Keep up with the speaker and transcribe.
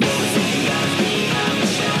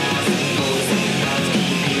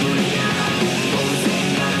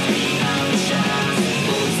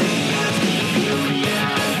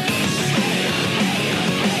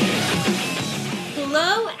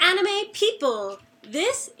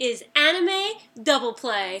This is Anime Double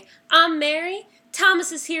Play. I'm Mary.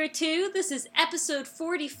 Thomas is here too. This is episode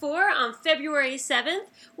 44 on February 7th.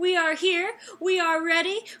 We are here. We are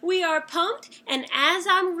ready. We are pumped. And as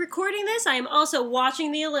I'm recording this, I am also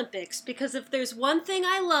watching the Olympics. Because if there's one thing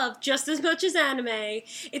I love just as much as anime,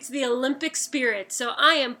 it's the Olympic spirit. So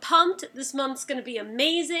I am pumped. This month's going to be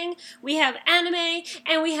amazing. We have anime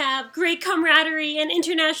and we have great camaraderie and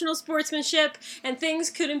international sportsmanship. And things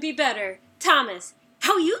couldn't be better. Thomas,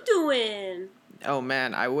 how you doing? Oh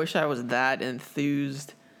man, I wish I was that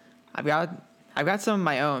enthused. I've got some of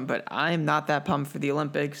my own, but I'm not that pumped for the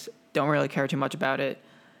Olympics. Don't really care too much about it.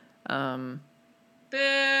 Boo!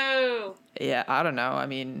 Yeah, I don't know. I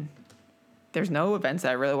mean, there's no events that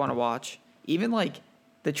I really want to watch. Even like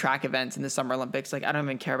the track events in the Summer Olympics, like I don't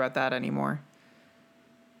even care about that anymore.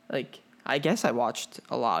 Like I guess I watched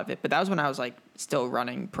a lot of it, but that was when I was like still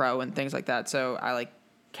running pro and things like that. So I like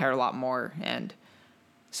cared a lot more, and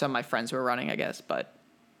some of my friends were running, I guess, but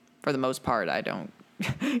for the most part, I don't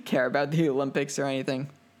care about the Olympics or anything.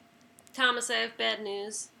 Thomas, I have bad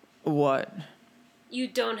news. What? You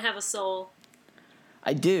don't have a soul.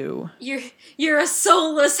 I do. You're a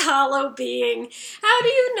soulless, hollow being. How do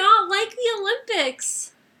you not like the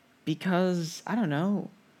Olympics? Because I don't know.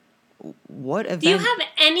 What event? Do you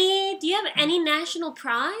have any national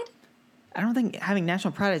pride? I don't think having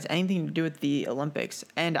national pride has anything to do with the Olympics.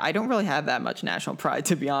 And I don't really have that much national pride,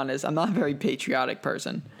 to be honest. I'm not a very patriotic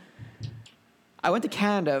person. I went to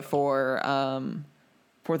Canada for 4th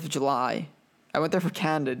of July. I went there for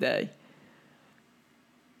Canada Day.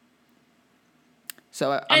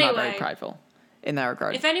 So I'm not very prideful in that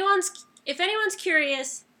regard. If anyone's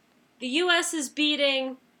curious, the U.S. is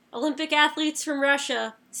beating Olympic athletes from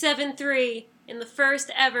Russia 7-3 in the first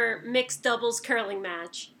ever mixed doubles curling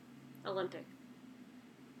match. Olympic.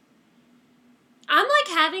 I'm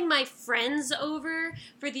like having my friends over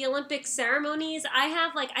for the Olympic ceremonies.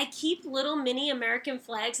 I keep little mini American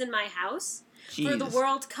flags in my house. Jeez. For the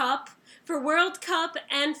World Cup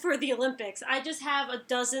and for the Olympics. I just have a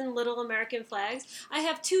dozen little American flags. I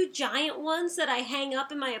have 2 giant ones that I hang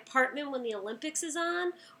up in my apartment when the Olympics is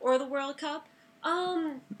on or the World Cup.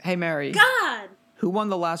 Hey Mary. God. Who won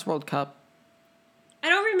the last World Cup? I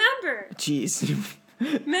don't remember. Jeez. Men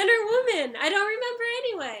or women? I don't remember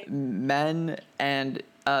anyway. Men, and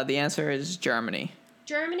the answer is Germany.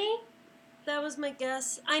 Germany? That was my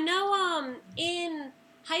guess. I know in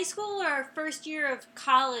high school or our first year of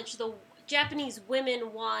college, the Japanese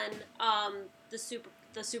women won the Super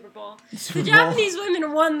Bowl. The Japanese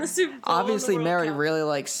women won the Super Bowl. Obviously, Mary Cup. really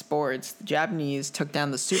likes sports. The Japanese took down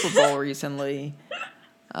the Super Bowl recently.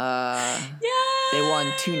 Yay! They won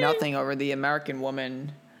 2-0 over the American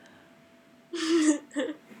woman.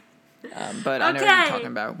 But I know what you're talking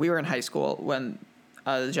about. We were in high school when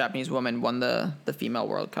the Japanese woman won the female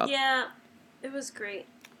World Cup. Yeah, it was great.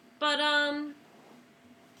 But anime.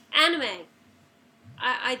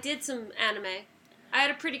 I did some anime. I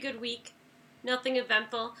had a pretty good week. Nothing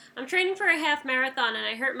eventful. I'm training for a half marathon and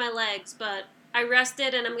I hurt my legs, but I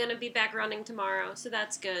rested and I'm going to be back running tomorrow, so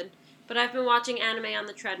that's good. But I've been watching anime on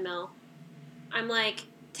the treadmill. I'm like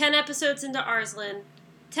 10 episodes into Arslan,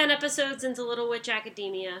 10 episodes into Little Witch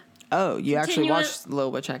Academia. Oh, you actually watched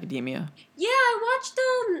Little Witch Academia? Yeah, I watched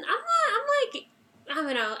I'm like, I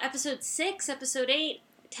don't know, episode 6, episode 8,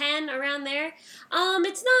 10, around there.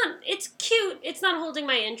 It's cute. It's not holding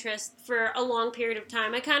my interest for a long period of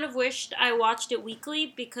time. I kind of wished I watched it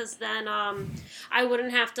weekly because then I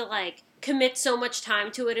wouldn't have to like commit so much time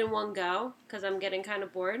to it in one go because I'm getting kind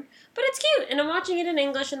of bored. But it's cute, and I'm watching it in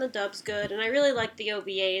English and the dub's good, and I really like the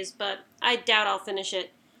OVAs, but I doubt I'll finish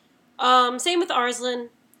it. Same with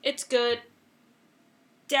Arslan. It's good.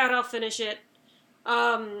 Doubt I'll finish it.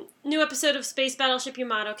 New episode of Space Battleship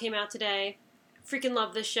Yamato came out today. Freaking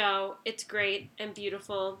love this show. It's great and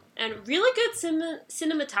beautiful. And really good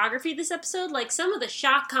cinematography this episode. Like some of the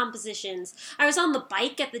shot compositions. I was on the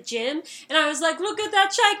bike at the gym and I was like, look at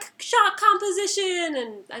that shot composition.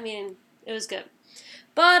 And I mean, it was good.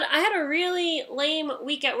 But I had a really lame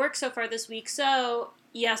week at work so far this week. So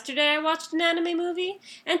yesterday I watched an anime movie.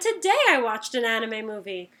 And today I watched an anime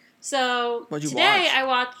movie. So What'd you today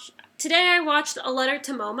watch? I watched A Letter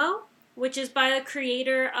to Momo, which is by the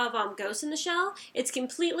creator of Ghost in the Shell. It's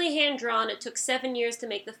completely hand-drawn. It took 7 years to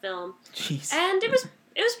make the film. Jeez. And it was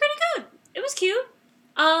pretty good. It was cute.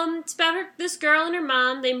 It's about this girl and her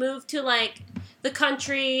mom. They moved to, like, the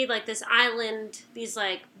country, like, this island, these,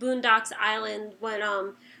 like, boondocks island, when,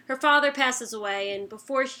 her father passes away, and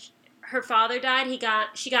before her father died,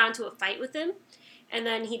 she got into a fight with him, and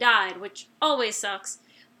then he died, which always sucks.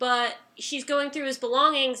 But she's going through his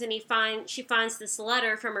belongings, and she finds this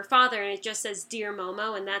letter from her father, and it just says "Dear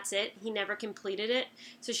Momo," and that's it. He never completed it,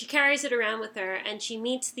 so she carries it around with her, and she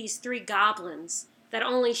meets these 3 goblins that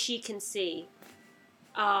only she can see.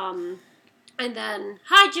 And then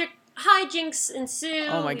hijinks ensue.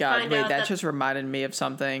 Oh my god! Wait, that just reminded me of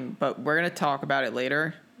something, but we're gonna talk about it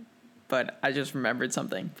later. But I just remembered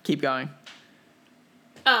something. Keep going.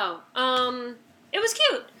 Oh, it was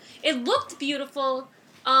cute. It looked beautiful.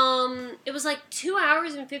 It was like 2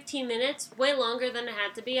 hours and 15 minutes, way longer than it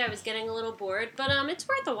had to be. I was getting a little bored, but it's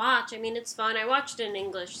worth a watch. I mean, it's fun. I watched it in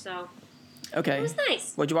English, so okay. It was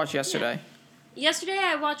nice. What'd you watch yesterday? Yeah. Yesterday,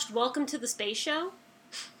 I watched Welcome to the Space Show,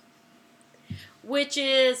 which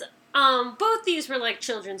is both these were like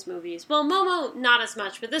children's movies. Well, Momo not as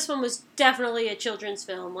much, but this one was definitely a children's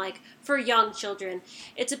film, like for young children.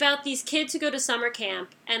 It's about these kids who go to summer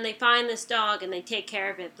camp and they find this dog and they take care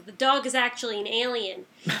of it, but the dog is actually an alien.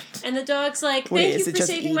 And the dog's like, "Thank you for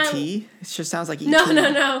saving my life." It just sounds like E.T.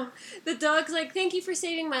 No. The dog's like, "Thank you for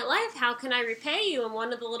saving my life. How can I repay you?" And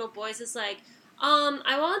one of the little boys is like,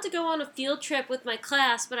 I wanted to go on a field trip with my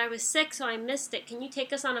class, but I was sick, so I missed it. Can you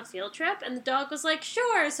take us on a field trip? And the dog was like,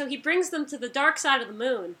 "Sure." So he brings them to the dark side of the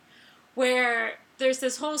moon, where there's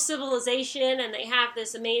this whole civilization, and they have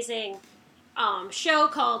this amazing show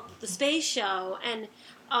called The Space Show. And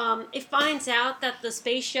it finds out that the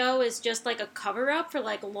space show is just like a cover-up for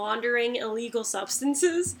like laundering illegal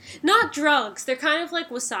substances. Not drugs. They're kind of like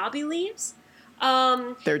wasabi leaves.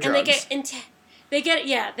 They're drugs. And they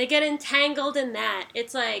get entangled in that.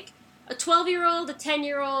 It's like a 12-year-old, a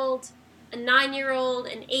 10-year-old, a 9-year-old,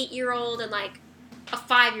 an 8-year-old, and like a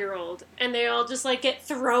 5-year-old, and they all just like get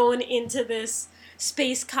thrown into this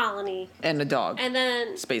space colony. And a dog. And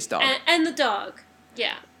then space dog. And the dog,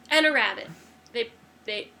 yeah, and a rabbit.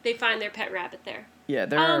 They find their pet rabbit there. Yeah,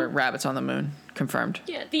 there are rabbits on the moon. Confirmed.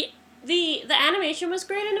 Yeah, the animation was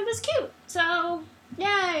great and it was cute. So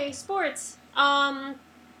yay, sports.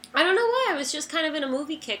 I don't know why. I was just kind of in a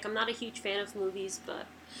movie kick. I'm not a huge fan of movies, but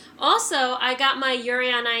also I got my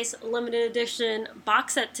Yuri on Ice limited edition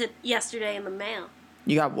box set yesterday in the mail.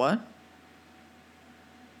 You got what?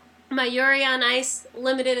 My Yuri on Ice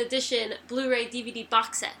limited edition Blu-ray DVD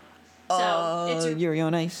box set. So Yuri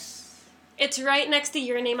on Ice. It's right next to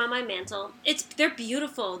Your Name on my mantle. They're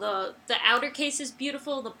beautiful. The outer case is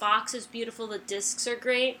beautiful. The box is beautiful. The discs are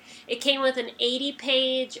great. It came with an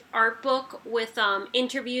 80-page art book with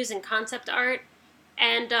interviews and concept art,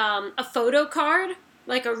 and a photo card,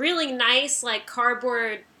 like a really nice like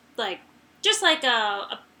cardboard, like just like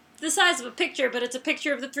the size of a picture, but it's a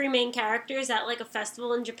picture of the 3 main characters at like a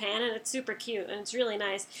festival in Japan, and it's super cute and it's really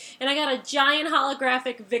nice. And I got a giant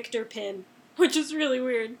holographic Victor pin, which is really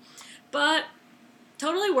weird. But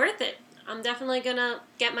totally worth it. I'm definitely gonna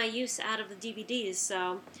get my use out of the DVDs.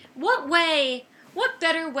 So, what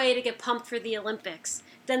better way to get pumped for the Olympics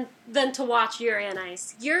than to watch Yuri on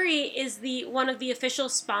Ice? Yuri is one of the official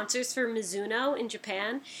sponsors for Mizuno in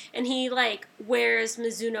Japan, and he like wears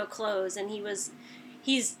Mizuno clothes, and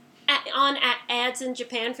he's on ads in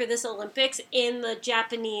Japan for this Olympics in the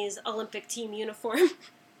Japanese Olympic team uniform.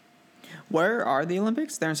 Where are the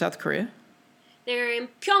Olympics? They're in South Korea? They're in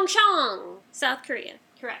Pyeongchang, South Korea.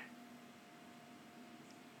 Correct.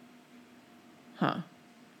 Huh.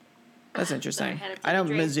 That's interesting. I know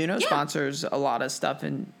Mizuno sponsors a lot of stuff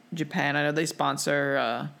in Japan. I know they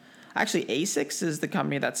sponsor... actually, ASICS is the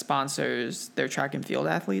company that sponsors their track and field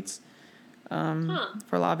athletes for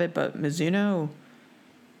a lot of it. But Mizuno,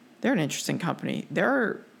 they're an interesting company.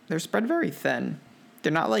 They're spread very thin.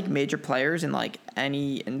 They're not like major players in like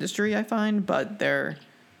any industry, I find, but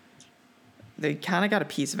they kind of got a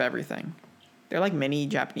piece of everything. They're like mini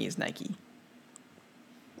Japanese Nike.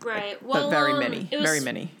 Right. Like, well, but very mini. Very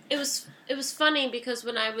mini. It was funny because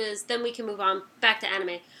when I was, then we can move on back to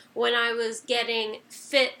anime. When I was getting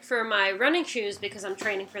fit for my running shoes because I'm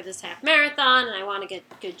training for this half marathon and I want to get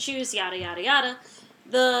good shoes, yada yada yada,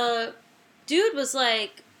 the dude was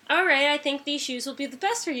like, "All right, I think these shoes will be the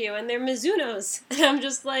best for you, and they're Mizuno's." And I'm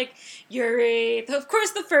just like, Yuri. Of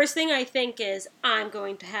course, the first thing I think is, I'm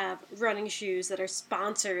going to have running shoes that are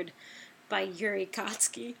sponsored by Yuri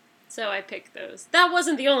Kotsky. So I picked those. That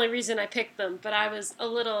wasn't the only reason I picked them, but I was a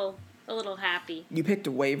little happy. You picked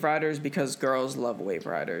Wave Riders because girls love Wave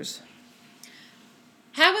Riders.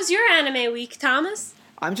 How was your anime week, Thomas?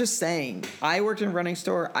 I'm just saying, I worked in a running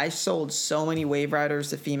store. I sold so many Wave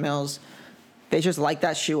Riders to females. They just like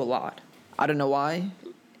that shoe a lot. I don't know why.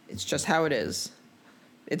 It's just how it is.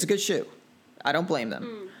 It's a good shoe. I don't blame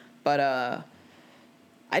them. But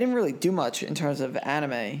I didn't really do much in terms of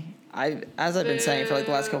anime. As I've been saying for like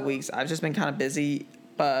the last couple weeks, I've just been kind of busy.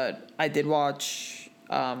 But I did watch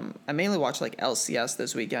I mainly watched like LCS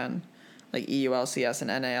this weekend, like EULCS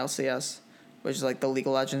and NALCS, which is like the League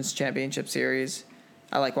of Legends Championship Series.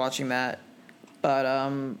 I like watching that. But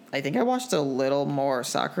I think I watched a little more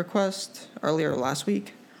Soccer Quest earlier last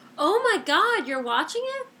week. Oh my god, you're watching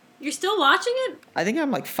it? You're still watching it? I think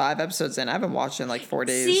I'm like 5 episodes in. I haven't watched it in like 4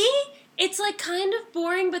 days. See? It's like kind of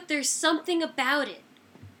boring, but there's something about it.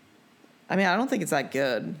 I mean, I don't think it's that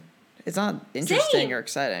good. It's not interesting Same. or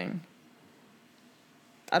exciting.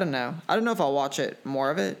 I don't know. I don't know if I'll watch it,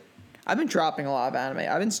 more of it. I've been dropping a lot of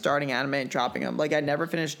anime. I've been starting anime and dropping them. Like, I never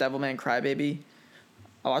finished Devilman Crybaby.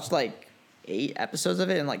 I watched like 8 episodes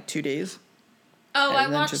of it in like 2 days. Oh, And I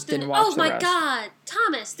then watched just it. didn't watch Oh the my rest. god.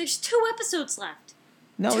 Thomas, there's 2 episodes left.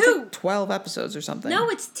 No, 2. it's like 12 episodes or something. No,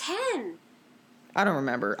 it's 10. I don't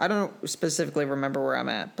remember. I don't specifically remember where I'm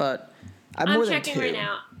at, but I'm I'm more than checking 2. right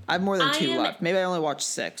now. I have more than I 2 am- left. Maybe I only watched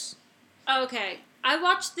 6. Okay. I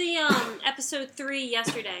watched the episode 3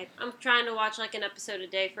 yesterday. I'm trying to watch like an episode a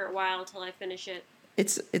day for a while until I finish it.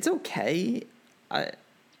 It's okay.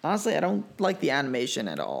 Honestly, I don't like the animation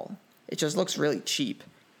at all. It just looks really cheap.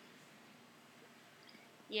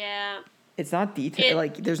 Yeah. It's not detail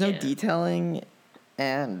like there's no yeah. detailing,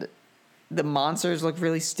 and the monsters look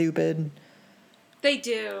really stupid. They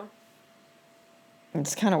do.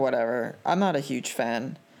 It's kind of whatever. I'm not a huge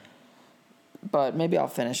fan, but maybe I'll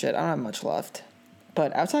finish it. I don't have much left.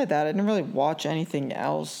 But outside that, I didn't really watch anything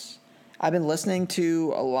else. I've been listening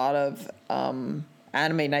to a lot of anime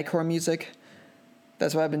Nightcore music.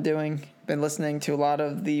 That's what I've been doing. Been listening to a lot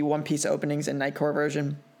of the One Piece openings in Nightcore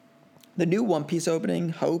version. The new One Piece opening,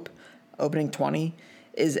 Hope, opening 20,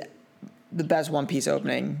 is the best One Piece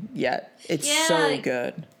opening yet. It's so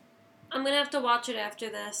good. I'm going to have to watch it after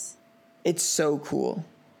this. It's so cool.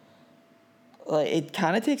 Like, it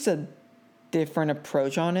kind of takes a different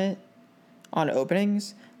approach on it, on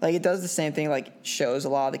openings. Like, it does the same thing, like, shows a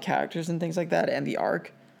lot of the characters and things like that and the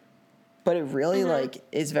arc. But it really, like,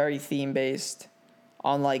 is very theme-based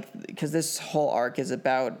on, like, because this whole arc is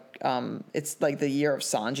about, it's like the year of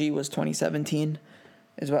Sanji was 2017,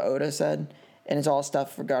 is what Oda said. And it's all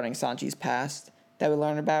stuff regarding Sanji's past that we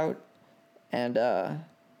learn about. And,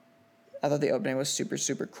 I thought the opening was super,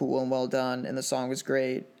 super cool and well done, and the song was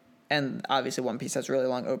great. And obviously One Piece has really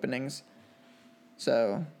long openings.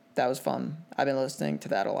 So that was fun. I've been listening to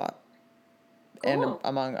that a lot. Cool. And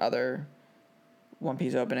among other One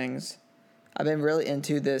Piece openings, I've been really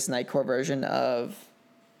into this Nightcore version of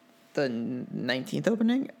the 19th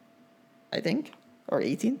opening, I think, or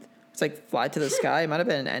 18th. It's like Fly to the Sky. It might have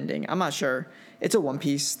been an ending. I'm not sure. It's a One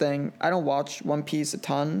Piece thing. I don't watch One Piece a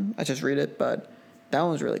ton. I just read it, but that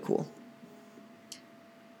one was really cool.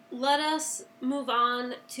 Let us move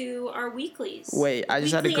on to our weeklies. Wait, I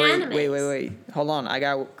just had a Weekly great... animes. Wait. Hold on. I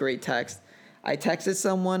got a great text. I texted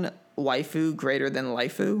someone waifu greater than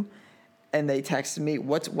lifu, and they texted me,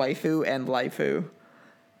 what's waifu and lifu?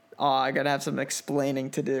 Oh, I gotta have some explaining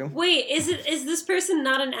to do. Wait, is this person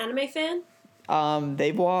not an anime fan?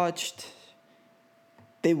 They watched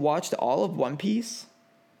all of One Piece,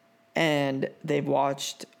 and they've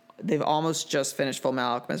almost just finished Fullmetal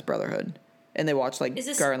Alchemist Brotherhood, and they watched like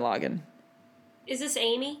Gurren Lagann. Is this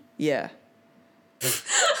Amy? Yeah.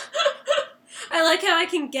 I like how I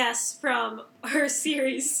can guess from her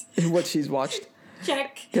series. What she's watched.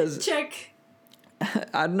 Check. 'Cause- Check.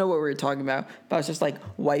 I don't know what we were talking about, but I was just like,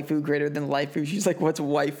 waifu greater than lifu. She's like, what's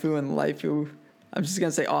waifu and lifu? I'm just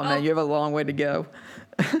gonna say, oh man, you have a long way to go.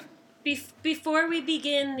 Before we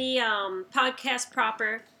begin the podcast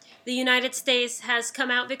proper, the United States has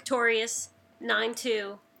come out victorious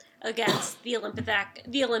 9-2 against the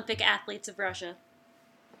Olympic athletes of Russia.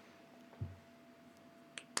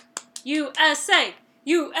 USA!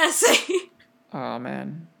 USA! Oh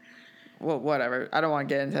man. Well, whatever. I don't want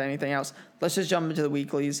to get into anything else. Let's just jump into the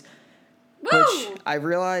weeklies. Woo! Which I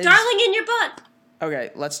realized... Darling in your butt!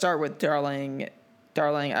 Okay, let's start with Darling.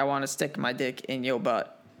 Darling, I want to stick my dick in your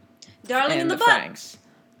butt. Darling and in the butt! Franks.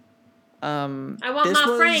 I want this my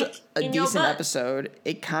was Frank a in your decent butt. episode.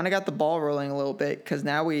 It kind of got the ball rolling a little bit because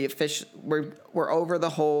now we're over the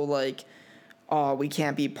whole like, oh, we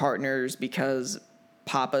can't be partners because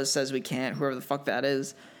Papa says we can't. Whoever the fuck that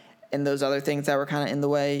is, and those other things that were kind of in the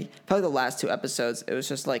way. Probably the last 2 episodes, it was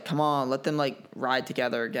just like, come on, let them like ride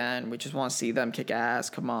together again. We just want to see them kick ass.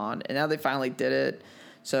 Come on, and now they finally did it.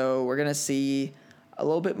 So we're gonna see a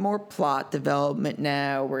little bit more plot development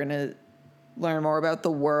now. We're gonna learn more about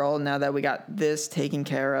the world now that we got this taken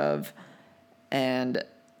care of. And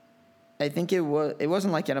I think it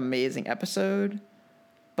wasn't like an amazing episode,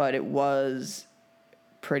 but it was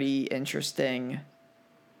pretty interesting.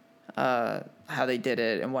 how they did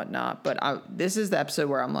it and whatnot. But this is the episode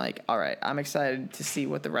where I'm like, all right, I'm excited to see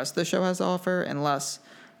what the rest of the show has to offer, and less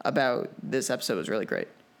about this episode was really great.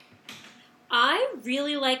 I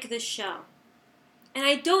really like this show. And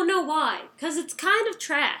I don't know why, because it's kind of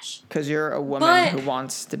trash. Because you're a woman who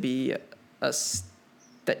wants to be a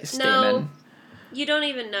stamen. No, you don't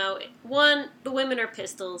even know. 1, the women are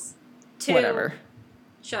pistols. 2, whatever.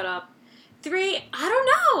 Shut up. 3, I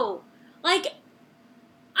don't know. Like,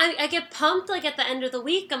 I get pumped, like, at the end of the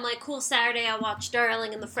week. I'm like, cool, Saturday I watch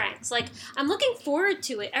Darling in the Franxx. Like, I'm looking forward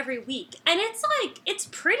to it every week. And it's, like, it's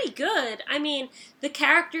pretty good. I mean, the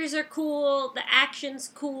characters are cool. The action's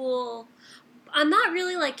cool. I'm not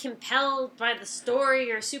really, like, compelled by the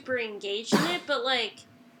story or super engaged in it. But, like,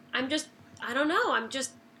 I don't know. I'm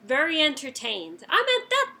just very entertained. I meant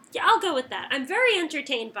that. Yeah, I'll go with that. I'm very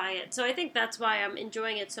entertained by it. So I think that's why I'm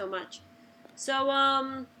enjoying it so much.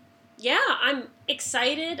 So, yeah, I'm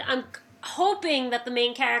excited. I'm hoping that the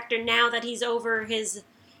main character, now that he's over his,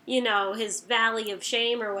 his valley of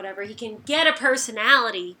shame or whatever, he can get a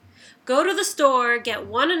personality, go to the store, get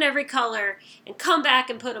one in every color, and come back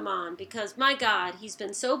and put him on. Because, my God, he's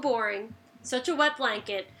been so boring, such a wet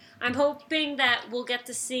blanket. I'm hoping that we'll get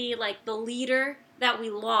to see, like, the leader that we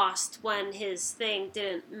lost when his thing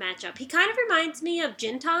didn't match up. He kind of reminds me of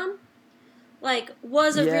Jintan. Like,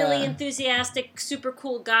 was a really enthusiastic, super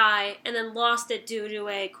cool guy, and then lost it due to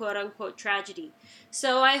a quote-unquote tragedy.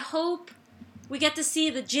 So I hope we get to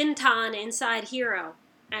see the Jintan inside Hiro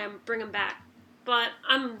and bring him back. But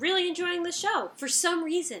I'm really enjoying the show for some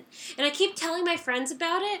reason. And I keep telling my friends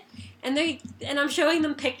about it, and I'm showing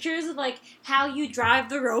them pictures of, like, how you drive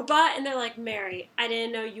the robot, and they're like, Mary, I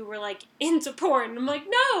didn't know you were, like, into porn. And I'm like,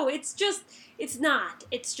 no, it's not.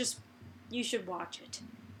 It's just, you should watch it.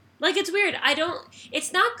 Like, it's weird.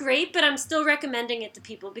 It's not great, but I'm still recommending it to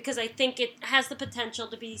people because I think it has the potential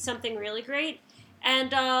to be something really great.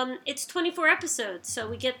 And it's 24 episodes, so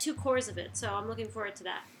we get 2 cores of it. So I'm looking forward to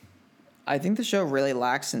that. I think the show really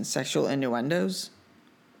lacks in sexual innuendos.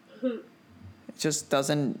 It just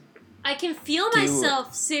doesn't. I can feel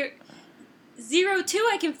myself, 02,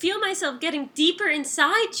 I can feel myself getting deeper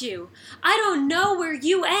inside you. I don't know where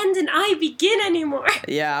you end and I begin anymore.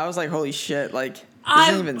 Yeah, I was like, holy shit, like... This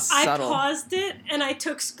isn't even subtle. I paused it and I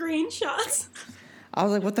took screenshots. I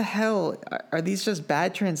was like, what the hell? Are these just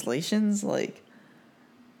bad translations? Like,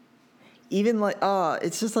 even like,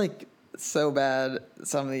 it's just like so bad,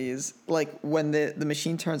 some of these. Like, when the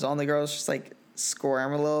machine turns on, the girls just like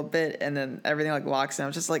squirm a little bit and then everything like locks in.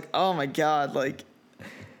 I'm just like, oh my God, like,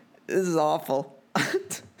 this is awful.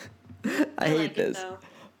 I hate this.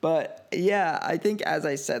 But yeah, I think, as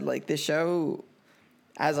I said, like, the show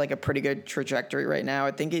has like a pretty good trajectory right now.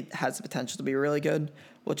 I think it has the potential to be really good.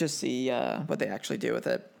 We'll just see what they actually do with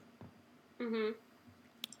it.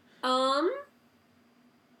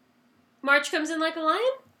 March Comes In Like a Lion?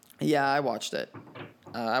 Yeah, I watched it.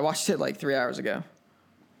 I watched it like 3 hours ago.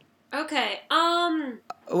 Okay.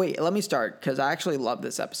 Wait, let me start because I actually love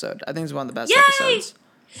this episode. I think it's one of the best episodes.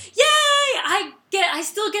 Yay! I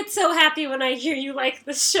still get so happy when I hear you like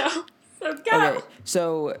this show. So go. Okay,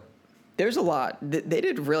 so there's a lot. They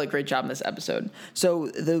did a really great job in this episode. So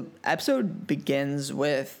the episode begins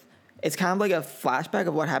with, it's kind of like a flashback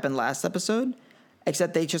of what happened last episode,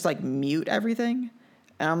 except they just like mute everything.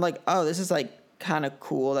 And I'm like, oh, this is like kind of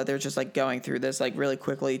cool that they're just like going through this like really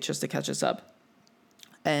quickly just to catch us up.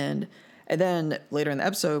 And then later in the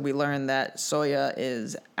episode, we learn that Soya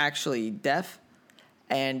is actually deaf.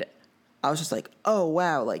 And I was just like, oh,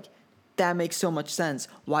 wow, like, that makes so much sense.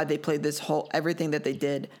 Why they played this whole, everything that they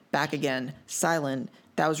did back again, silent.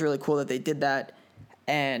 That was really cool that they did that.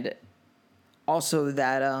 And also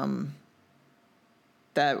that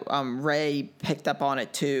Ray picked up on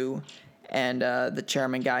it too. And the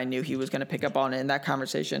chairman guy knew he was going to pick up on it in that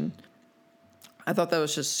conversation. I thought that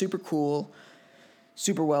was just super cool,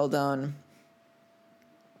 super well done.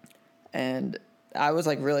 And I was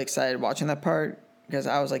like really excited watching that part. Because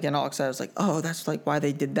I was like getting all excited. I was like, oh, that's like why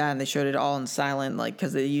they did that. And they showed it all in silent. Like,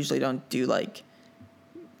 because they usually don't do like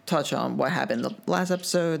touch on what happened in the last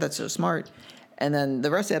episode. That's so smart. And then the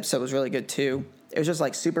rest of the episode was really good too. It was just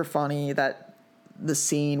like super funny that the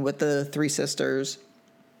scene with the 3 sisters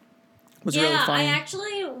was really funny. Yeah, I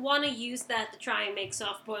actually want to use that to try and make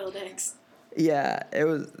soft boiled eggs. Yeah,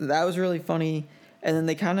 that was really funny. And then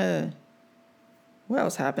they kind of, what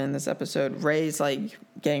else happened in this episode? Ray's like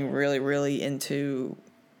getting really, really into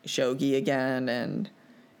shogi again, and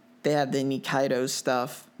they had the Nikaido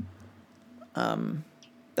stuff.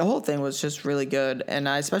 The whole thing was just really good, and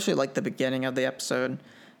I especially liked the beginning of the episode.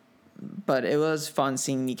 But it was fun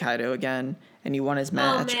seeing Nikaido again, and he won his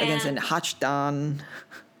match against an Hachdan.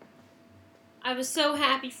 I was so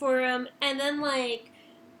happy for him. And then, like,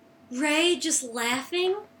 Ray just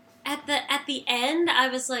laughing at the end, I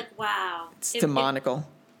was like, wow. It's demonical.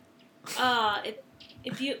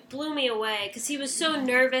 It blew me away because he was so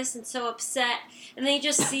nervous and so upset, and then he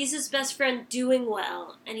just sees his best friend doing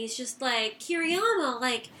well, and he's just like, Kiriyama,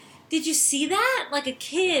 like, did you see that? Like a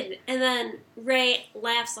kid. And then Ray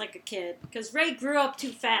laughs like a kid because Ray grew up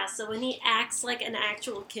too fast, so when he acts like an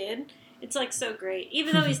actual kid, it's like so great.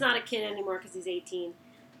 Even though he's not a kid anymore because he's 18.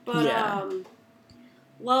 But, Yeah.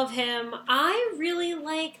 love him. I really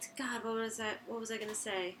liked, God, what was I going to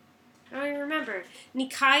say? I don't even remember.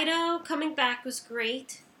 Nikaido coming back was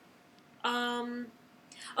great. Oh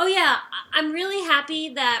yeah, I'm really happy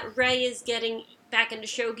that Ray is getting back into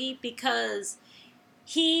shogi because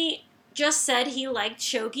he just said he liked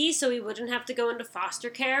shogi so he wouldn't have to go into foster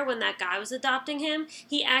care when that guy was adopting him.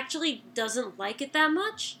 He actually doesn't like it that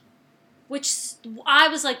much, which I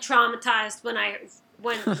was like traumatized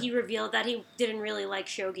when he revealed that he didn't really like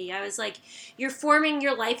shogi. I was like, you're forming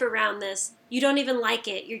your life around this. You don't even like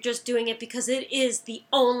it. You're just doing it because it is the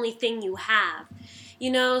only thing you have.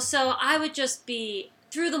 So I would just be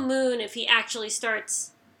through the moon if he actually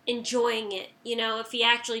starts enjoying it. If he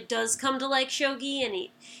actually does come to like shogi,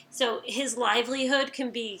 so his livelihood can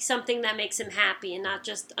be something that makes him happy and not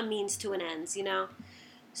just a means to an end,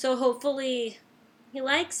 So hopefully he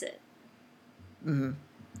likes it. Mm-hmm.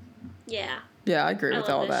 Yeah. Yeah, I agree with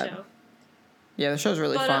all that. Show. Yeah, the show's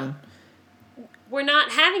really fun. We're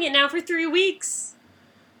not having it now for 3 weeks.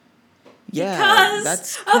 Yeah, because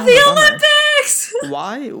that's of the Olympics.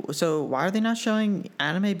 Why? So why are they not showing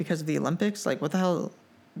anime because of the Olympics? Like, what the hell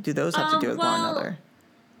do those have to do with one another?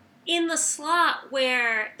 In the slot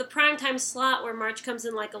where the primetime slot where March Comes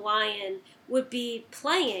in Like a Lion would be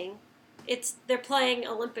playing, they're playing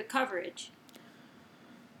Olympic coverage.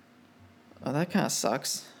 Oh, that kind of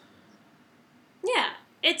sucks. Yeah,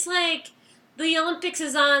 it's like the Olympics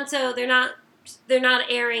is on, so they're not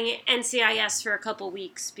airing NCIS for a couple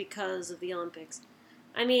weeks because of the Olympics.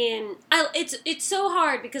 I mean, it's so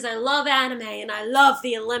hard because I love anime and I love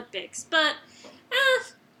the Olympics, but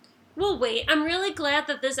we'll wait. I'm really glad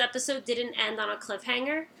that this episode didn't end on a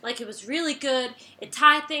cliffhanger. Like, it was really good. It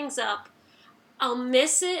tied things up. I'll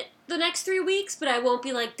miss it the next 3 weeks, but I won't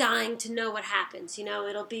be like dying to know what happens.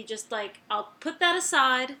 It'll be just like I'll put that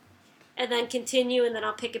aside and then continue, and then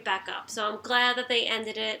I'll pick it back up. So I'm glad that they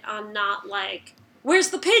ended it on not like, where's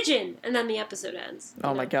the pigeon? And then the episode ends.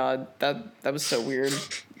 Oh my god, that was so weird,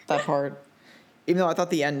 that part. Even though I thought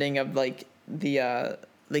the ending of like the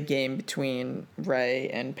game between Ray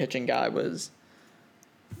and Pigeon Guy was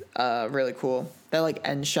really cool. That like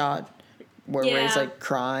end shot where Ray's like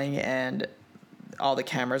crying and all the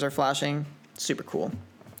cameras are flashing, super cool,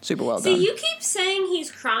 super well done. See, you keep saying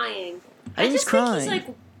he's crying. I think he's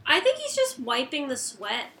crying. I think he's just wiping the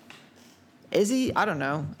sweat. Is he? I don't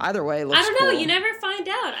know. Either way, it looks I don't know. cool. You never find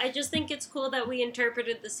out. I just think it's cool that we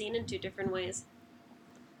interpreted the scene in 2 different ways.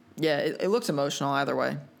 Yeah, it looks emotional either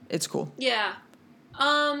way. It's cool. Yeah.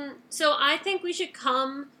 So I think we should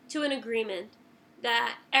come to an agreement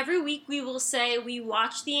that every week we will say we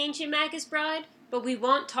watched The Ancient Magus Bride, but we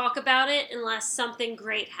won't talk about it unless something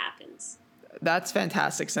great happens. That's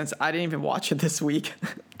fantastic, since I didn't even watch it this week.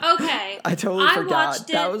 Okay. I totally forgot. Watched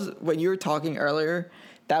it. That was when you were talking earlier.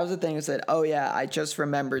 That was the thing. I said, "Oh yeah, I just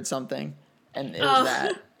remembered something," and it was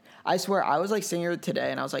that. I swear, I was like sitting here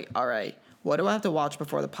today, and I was like, "All right, what do I have to watch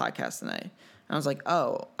before the podcast tonight?" And I was like,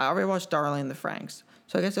 "Oh, I already watched Darling in the Franxx,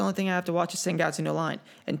 so I guess the only thing I have to watch is Sengatsu no Line,"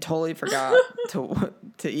 and totally forgot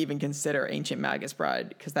to even consider Ancient Magus Bride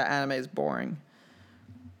because that anime is boring.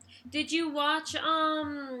 Did you watch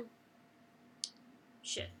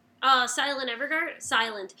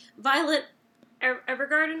Violet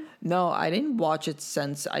Evergarden? No, I didn't watch it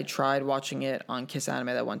since I tried watching it on Kiss Anime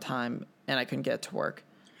that one time, and I couldn't get it to work.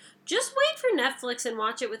 Just wait for Netflix and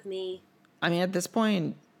watch it with me. I mean, at this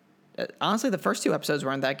point, honestly, the first 2 episodes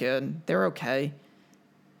weren't that good. They were okay.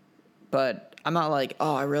 But I'm not like,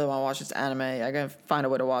 oh, I really want to watch this anime. I gotta find a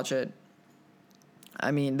way to watch it.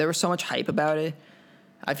 I mean, there was so much hype about it.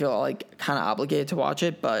 I feel like kind of obligated to watch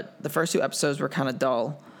it, but the first 2 episodes were kind of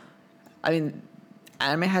dull. I mean,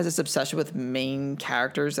 anime has this obsession with main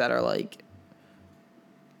characters that are like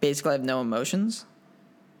basically have no emotions.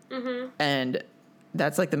 Mm-hmm. And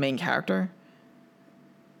that's like the main character.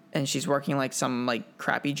 And she's working like some like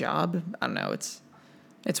crappy job. I don't know. It's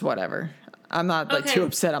whatever. I'm not like too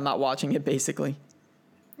upset I'm not watching it basically.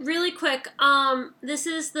 Really quick, this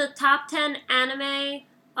is the top 10 anime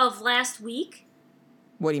of last week.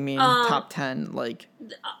 What do you mean top 10? Like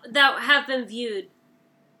that have been viewed.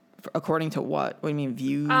 According to what? What do you mean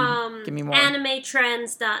viewed? Give me more.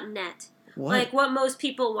 Animetrends.net. What? Like what most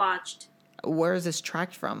people watched. Where is this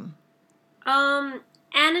tracked from?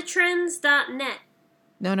 Anatrends.net.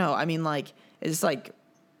 No. I mean, like, is this like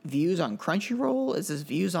views on Crunchyroll? Is this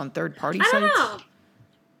views on third-party I sites? don't know.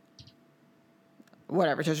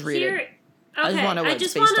 Whatever, just read it. Okay. I just want to know what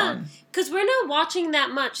it's based on. Because we're not watching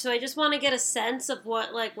that much, so I just want to get a sense of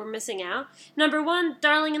what, like, we're missing out. Number 1,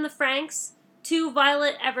 Darling in the Franxx. 2,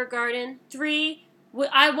 Violet Evergarden. 3,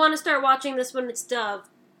 I want to start watching this when it's dubbed.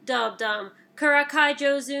 Kurakai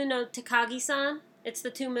Jozu no Takagi-san. It's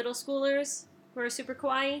the 2 middle schoolers who are super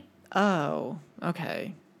kawaii. Oh,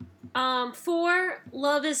 okay. 4,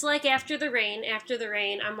 Love is Like After the Rain. After the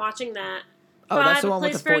Rain. I'm watching that. Oh, 5, that's the one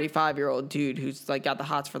with the 45-year-old dude who's, like, got the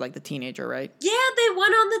hots for, like, the teenager, right? Yeah, they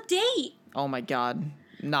went on the date. Oh, my God.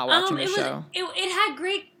 Not watching the show. It had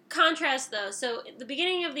great contrast, though. So, at the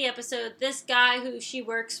beginning of the episode, this guy who she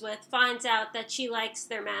works with finds out that she likes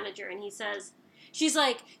their manager, and he says, she's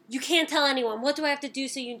like, you can't tell anyone. What do I have to do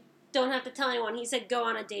so you don't have to tell anyone? He said, go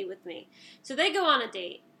on a date with me. So, they go on a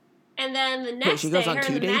date. And then the next she day, goes on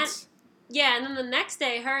 2 dates? Yeah, and then the next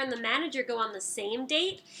day, her and the manager go on the same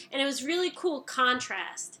date, and it was really cool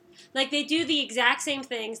contrast. Like, they do the exact same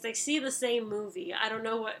things. They see the same movie. I don't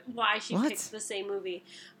know why she picked the same movie.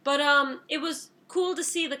 But it was cool to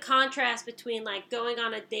see the contrast between, like, going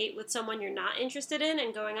on a date with someone you're not interested in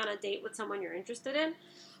and going on a date with someone you're interested in.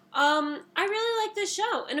 I really like this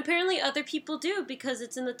show, and apparently other people do because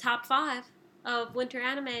it's in the top 5 of winter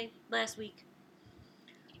anime last week.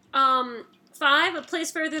 5, A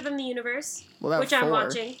Place Further Than the Universe, which I'm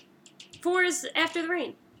watching. 4 is After the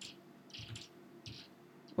Rain.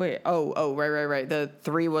 Wait, right. The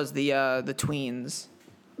 3 was the tweens.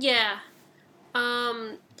 Yeah.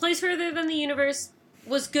 Place Further Than the Universe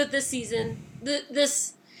was good this season.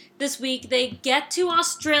 This week, they get to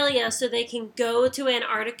Australia so they can go to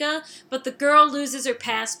Antarctica, but the girl loses her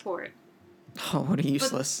passport. Oh, what a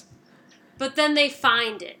useless. But then they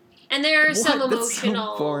find it. And there are some emotional... That's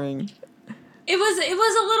so boring. It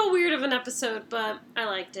was a little weird of an episode, but I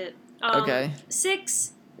liked it. Okay.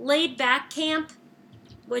 6, Laid Back Camp,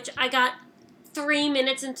 which I got 3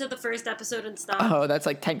 minutes into the first episode and stopped. Oh, that's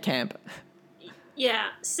like tent camp.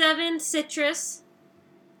 Yeah. 7, Citrus.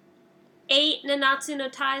 8, Nanatsu no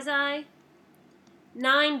Taizai.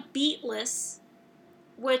 9, Beatless,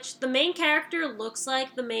 which the main character looks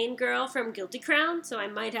like the main girl from Guilty Crown, so I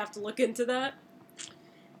might have to look into that.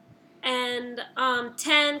 And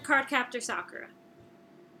 10, Cardcaptor Sakura.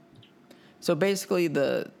 So basically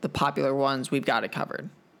the popular ones, we've got it covered.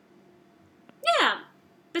 Yeah.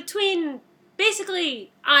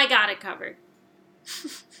 Basically, I got it covered.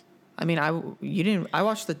 I mean, I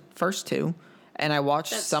watched the first 2, and I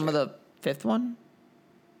watched some of the 5th one.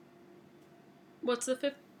 What's the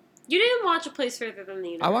 5th? You didn't watch A Place Further Than the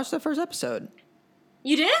Universe. I watched the first episode.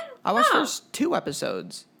 You did? I watched the first 2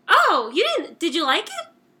 episodes. Oh, you didn't? Did you like it?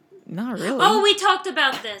 Not really. Oh, we talked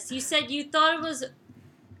about this. You said you thought it was...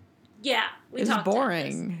 Yeah, we talked about this. It's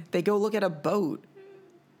boring. They go look at a boat.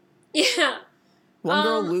 Yeah. One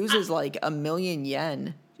girl loses like 1,000,000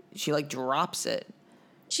 yen. She like drops it.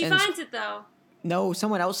 She finds it though. No,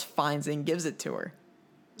 someone else finds it and gives it to her.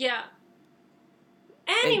 Yeah.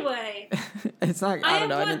 Anyway. It's not, I don't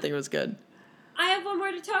know. I didn't think it was good. I have one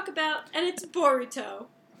more to talk about, and it's Boruto.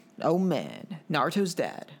 Oh man. Naruto's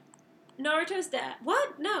dad. Naruto's dad.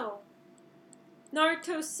 What? No.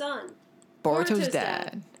 Naruto's son. Boruto's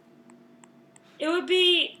dad. It would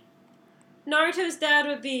be... Naruto's dad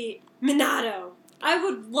would be Minato. I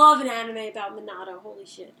would love an anime about Minato. Holy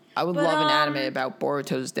shit. I would love an anime about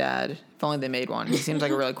Boruto's dad. If only they made one. He seems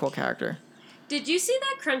like a really cool character. Did you see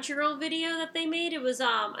that Crunchyroll video that they made? It was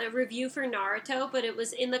a review for Naruto, but it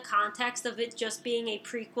was in the context of it just being a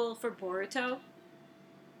prequel for Boruto.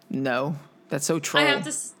 No. That's so troll. I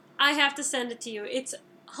have to send it to you. It's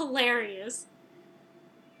hilarious.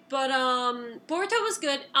 But Boruto was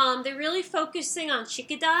good. They're really focusing on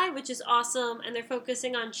Shikadai, which is awesome, and they're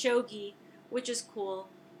focusing on Shogi, which is cool.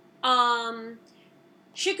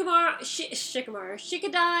 Shikadai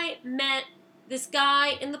met this guy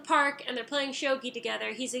in the park, and they're playing Shogi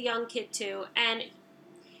together. He's a young kid too, and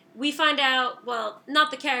we find out, well,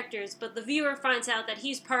 not the characters, but the viewer finds out that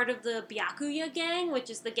he's part of the Byakuya gang, which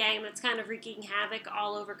is the gang that's kind of wreaking havoc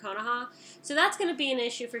all over Konoha. So that's going to be an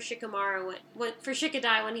issue for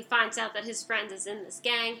Shikadai when he finds out that his friend is in this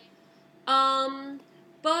gang.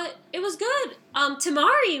 But it was good.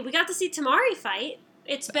 Tamari, we got to see Tamari fight.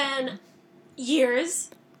 It's been years.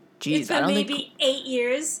 Jeez, it's been maybe 8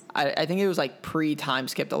 years. I think it was like pre-time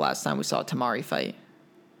skip the last time we saw Tamari fight.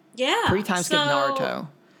 Yeah. Pre-time skip Naruto.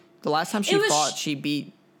 The last time she fought, she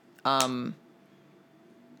beat, who'd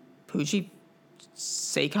she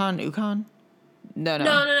Seikon Ukon? No.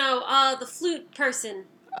 No. The flute person.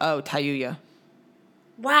 Oh, Tayuya.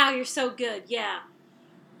 Wow, you're so good. Yeah.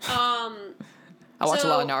 I watch a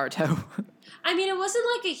lot of Naruto. I mean, it wasn't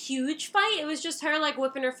like a huge fight. It was just her like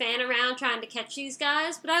whipping her fan around trying to catch these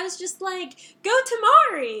guys. But I was just like, go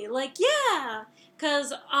Tamari! Like, yeah!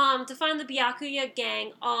 Because to find the Byakuya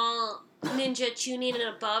gang, all ninja Chunin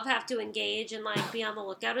and above have to engage and like be on the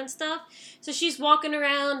lookout and stuff. So she's walking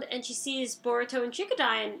around and she sees Boruto and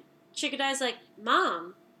Chikadai, and Chikadai's like,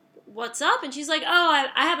 Mom, what's up? And she's like, oh,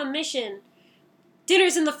 I have a mission.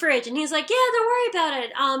 Dinner's in the fridge. And he's like, yeah, don't worry about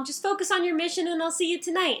it. Just focus on your mission and I'll see you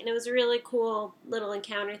tonight. And it was a really cool little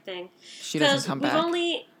encounter thing. She doesn't come back.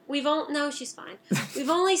 No, she's fine. We've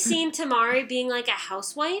only seen Tamari being like a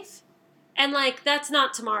housewife. And like, that's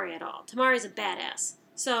not Tamari at all. Tamari's a badass.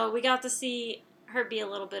 So we got to see her be a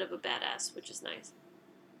little bit of a badass, which is nice.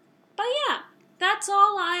 But yeah, that's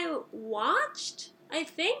all I watched, I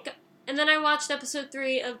think. And then I watched episode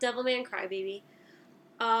 3 of Devilman Crybaby.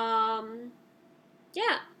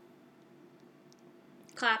 Yeah.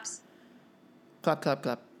 Claps. Clap, clap,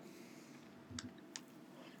 clap.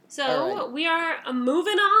 So, right. we are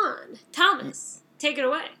moving on. Thomas, take it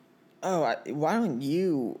away. Oh, why don't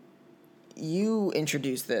you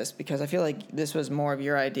introduce this? Because I feel like this was more of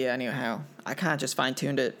your idea anyhow. I kind of just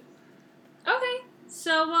fine-tuned it. Okay.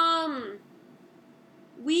 So,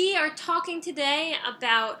 we are talking today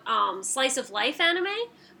about slice of life anime.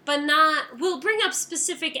 But we'll bring up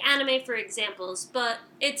specific anime for examples, but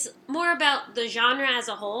it's more about the genre as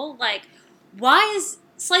a whole. Like, why is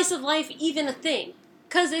slice of life even a thing?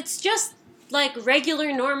 Because it's just, like,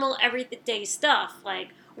 regular, normal, everyday stuff. Like,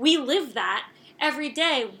 we live that every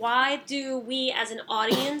day. Why do we, as an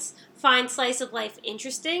audience, find slice of life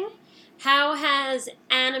interesting? How has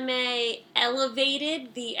anime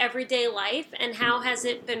elevated the everyday life, and how has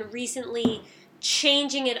it been recently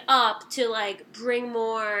changing it up to like bring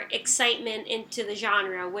more excitement into the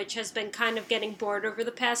genre, which has been kind of getting bored over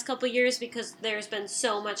the past couple years because there's been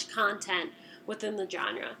so much content within the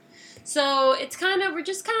genre. So we're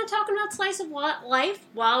just kind of talking about slice of life,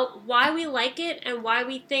 why we like it and why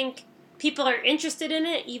we think people are interested in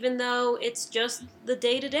it, even though it's just the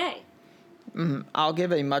day-to-day. I'll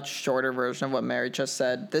give a much shorter version of what Mary just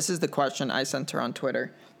said. This is the question I sent her on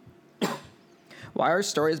Twitter. Why are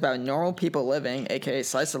stories about normal people living, aka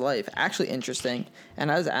slice of life, actually interesting, and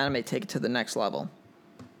how does anime take it to the next level?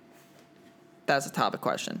 That's a topic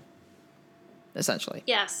question, essentially.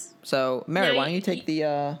 Yes. So, Mary, why don't you take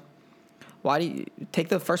why do you take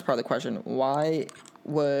the first part of the question? Why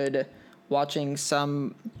would watching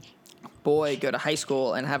some boy go to high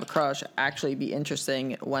school and have a crush actually be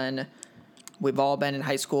interesting when we've all been in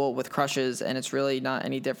high school with crushes and it's really not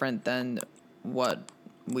any different than what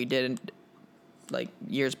we did like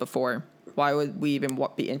years before? Why would we even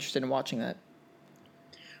be interested in watching that?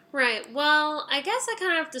 Right. Well, I guess I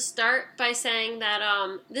kind of have to start by saying that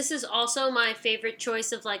this is also my favorite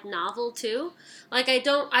choice of like novel too. Like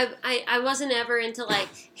I wasn't ever into like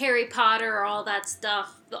Harry Potter or all that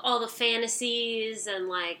stuff, all the fantasies and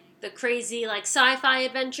like the crazy like sci-fi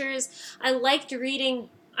adventures. I liked reading.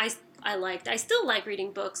 I still like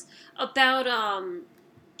reading books about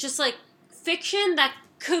just like fiction that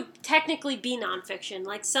could technically be nonfiction,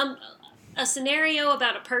 like a scenario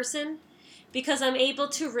about a person, because I'm able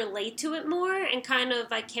to relate to it more and kind of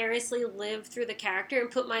vicariously live through the character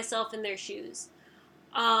and put myself in their shoes.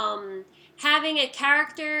 Having a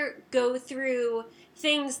character go through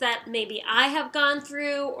things that maybe I have gone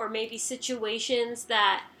through, or maybe situations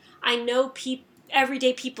that I know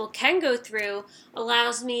everyday people can go through,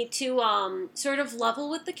 allows me to sort of level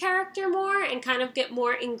with the character more and kind of get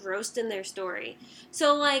more engrossed in their story.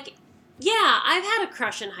 So, like, yeah, I've had a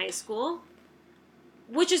crush in high school,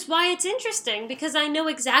 which is why it's interesting, because I know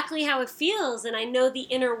exactly how it feels, and I know the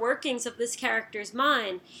inner workings of this character's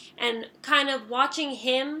mind, and kind of watching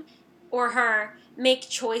him or her make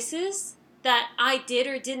choices that I did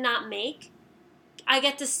or did not make, I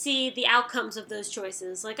get to see the outcomes of those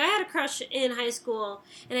choices. Like, I had a crush in high school,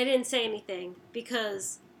 and I didn't say anything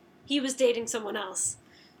because he was dating someone else.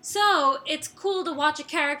 So, it's cool to watch a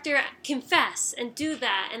character confess and do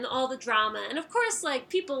that, and all the drama. And of course, like,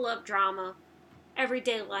 people love drama.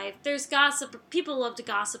 Everyday life. There's gossip. People love to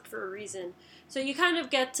gossip for a reason. So you kind of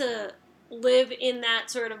get to live in that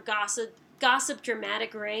sort of gossip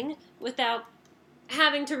dramatic ring without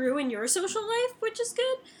having to ruin your social life, which is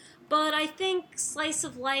good. But I think slice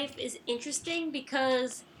of life is interesting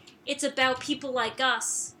because it's about people like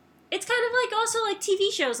us. It's kind of like also like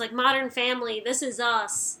TV shows like Modern Family, This Is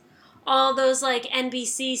Us, all those like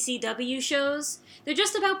NBC CW shows. They're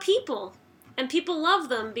just about people. And people love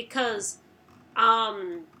them because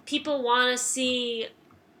people want to see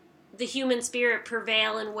the human spirit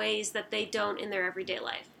prevail in ways that they don't in their everyday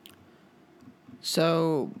life.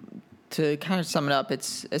 So, to kind of sum it up,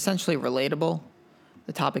 it's essentially relatable.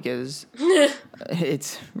 The topic is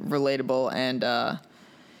it's relatable, and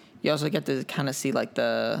you also get to kind of see like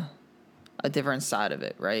a different side of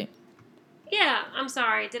it, right? Yeah, I'm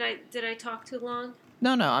sorry. Did I talk too long?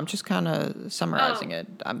 No, I'm just kind of summarizing it.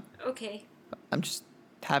 Okay. I'm just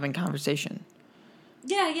having conversation.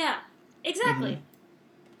 Yeah. Exactly. Mm-hmm.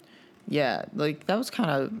 Yeah, like that was kind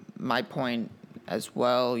of my point as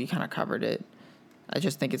well. You kind of covered it. I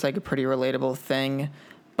just think it's like a pretty relatable thing,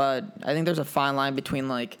 but I think there's a fine line between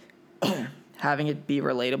like having it be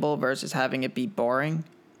relatable versus having it be boring.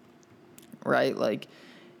 Right? Like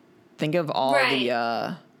think of all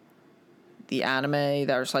Right. the anime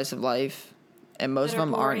that are slice of life, and most That of are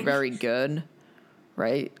them aren't boring. very good,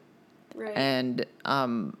 right? Right. And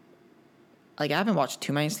like I haven't watched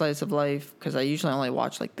too many slice of life because I usually only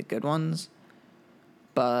watch like the good ones.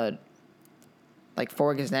 But like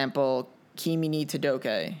for example, Kimi ni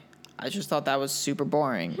Todoke, I just thought that was super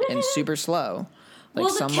boring and super slow. Like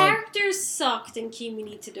Well, the some like characters sucked in Kimi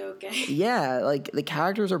ni Todoke. yeah, like the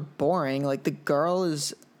characters are boring. Like the girl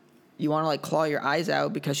is you want to like claw your eyes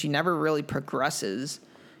out because she never really progresses.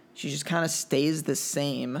 She just kind of stays the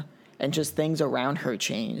same and just things around her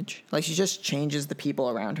change. Like she just changes the people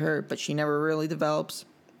around her, but she never really develops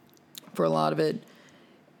for a lot of it.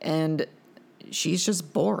 And she's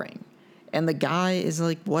just boring. And the guy is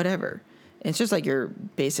like whatever. It's just like your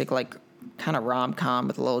basic like kind of rom-com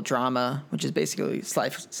with a little drama, which is basically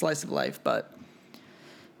slice of life, but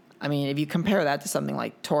I mean, if you compare that to something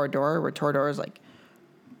like Toradora, where Toradora is like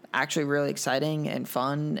actually really exciting and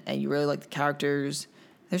fun, and you really like the characters,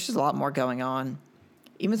 there's just a lot more going on.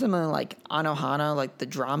 Even something like Anohana, like the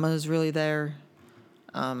drama is really there.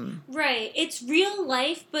 Right. It's real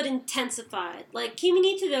life, but intensified. Like, Kimi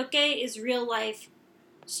ni Todoke is real life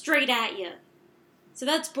straight at you. So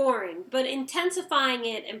that's boring. But intensifying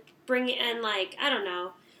it and bringing and like, I don't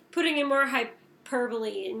know, putting in more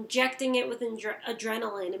hyperbole, injecting it with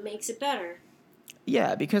adrenaline, it makes it better.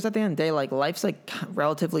 Yeah, because at the end of the day, like life's like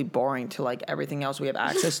relatively boring to like everything else we have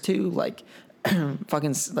access to. Like,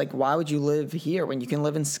 fucking like, why would you live here when you can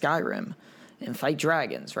live in Skyrim and fight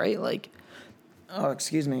dragons, right? Like, oh,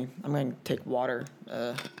 excuse me, I'm gonna take water.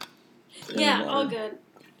 Yeah, Water. all good.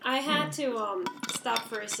 I had to stop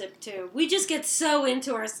for a sip too. We just get so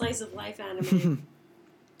into our slice of life anime.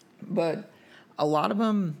 But a lot of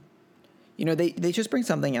them, you know, they just bring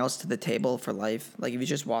something else to the table for life. Like if you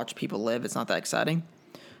just watch people live, it's not that exciting.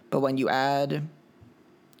 But when you add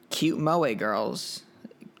cute moe girls,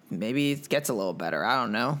 maybe it gets a little better. I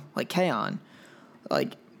don't know. Like K-On!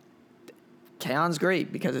 Like K-On's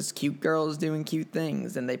great because it's cute girls doing cute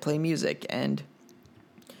things and they play music. And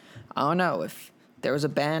I don't know, if there was a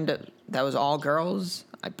band that was all girls,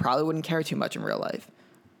 I probably wouldn't care too much in real life.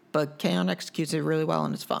 But K-On! Executes it really well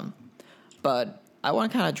and it's fun. But I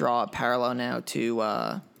want to kind of draw a parallel now to,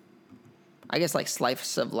 I guess, like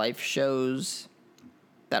slice of life shows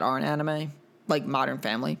that aren't anime, like Modern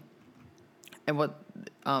Family. And what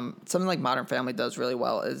something like Modern Family does really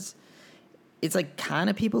well is it's like kind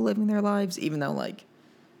of people living their lives, even though like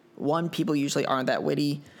one, people usually aren't that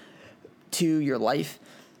witty. Two, your life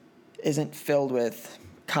isn't filled with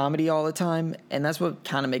comedy all the time, and that's what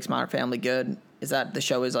kind of makes Modern Family good. Is that the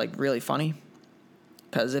show is like really funny?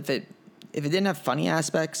 Because if it didn't have funny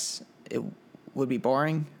aspects, it would be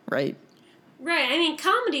boring, right? Right. I mean,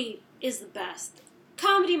 comedy is the best.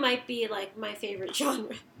 Comedy might be like my favorite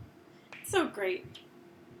genre. So great.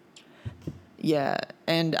 Yeah,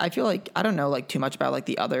 and I feel like I don't know like too much about like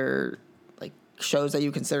the other like shows that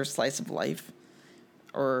you consider slice of life,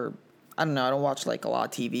 or I don't know. I don't watch like a lot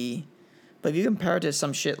of TV, but if you compare it to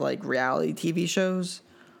some shit like reality TV shows,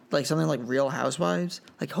 like something like Real Housewives,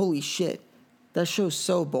 like holy shit, that show's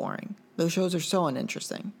so boring. Those shows are so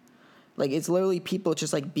uninteresting. Like it's literally people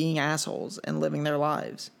just like being assholes and living their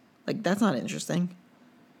lives. Like that's not interesting.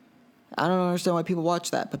 I don't understand why people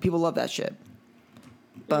watch that, but people love that shit.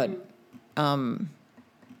 But I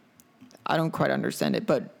don't quite understand it,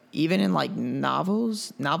 but even in like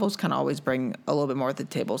novels kind of always bring a little bit more to the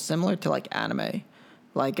table, similar to like anime.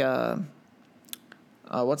 Like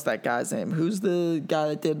what's that guy's name? Who's the guy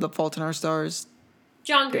that did The Fault in Our Stars?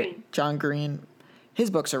 John Green. John Green. His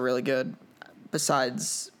books are really good.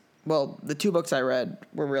 Besides, well, the two books I read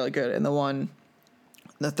were really good, and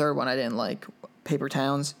the third one I didn't like, Paper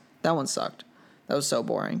Towns. That one sucked. That was so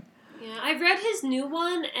boring. Yeah, I read his new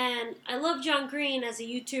one, and I love John Green as a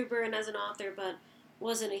YouTuber and as an author, but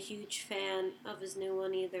wasn't a huge fan of his new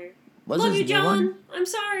one either. Was Love this you, new John. one? I'm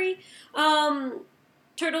sorry.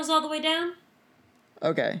 Turtles All the Way Down.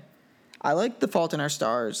 Okay. I liked The Fault in Our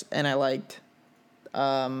Stars, and I liked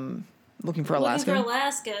Looking for Alaska. Looking for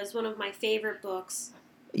Alaska is one of my favorite books.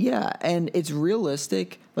 Yeah, and it's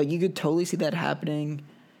realistic. Like, you could totally see that happening.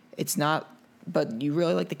 It's not, but you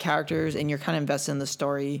really like the characters, and you're kind of invested in the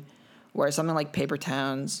story. Whereas something like Paper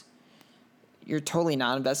Towns, you're totally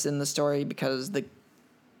not invested in the story because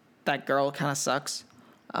that girl kind of sucks.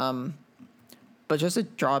 But just to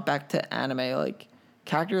draw it back to anime, like,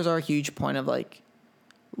 characters are a huge point of, like,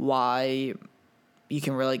 why you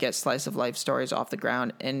can really get slice of life stories off the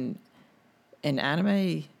ground. And in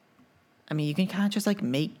anime, I mean, you can kind of just, like,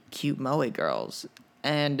 make cute moe girls,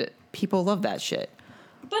 and people love that shit.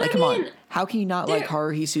 But Like, I come mean, on, how can you not like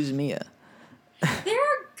Haruhi Suzumiya? there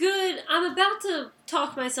are good. I'm about to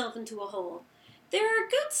talk myself into a hole. There are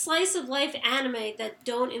good slice of life anime that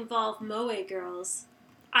don't involve moe girls.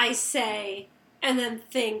 I say, and then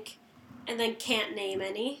think, and then can't name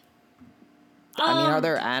any. I mean, are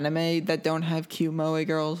there anime that don't have cute moe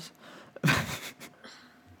girls?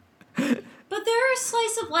 But there are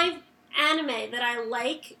slice of life anime that I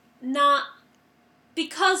like, not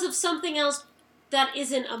because of something else that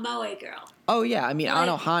isn't a moe girl. Oh yeah, I mean, Like-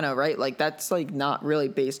 Anohana, right? Like, that's, like, not really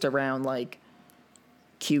based around, like,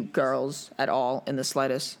 cute girls at all in the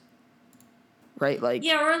slightest. Right? Like,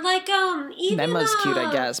 Yeah, or like even Menma's cute,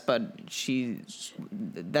 I guess, but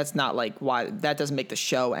that's not, like, why, that doesn't make the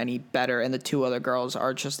show any better, and the two other girls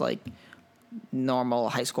are just, like, normal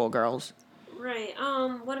high school girls. Right.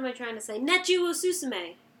 What am I trying to say? Nechuo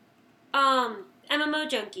Susume. MMO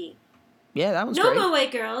Junkie. Yeah, that was No great. moe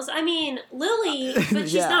girls. I mean, Lily, but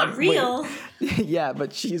she's Yeah, not real. Yeah,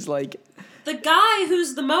 but she's, like... The guy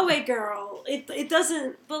who's the moe girl, it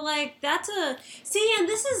doesn't, but, like, that's a... See, and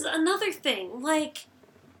this is another thing. Like,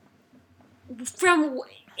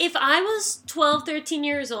 if I was 12, 13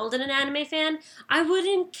 years old and an anime fan, I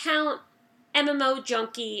wouldn't count MMO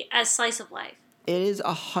Junkie as slice of life. It is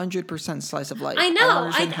 100% slice of life. I know. don't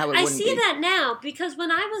understand how it I wouldn't see be. that now because when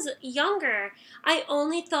I was younger, I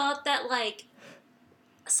only thought that, like,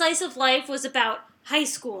 slice of life was about high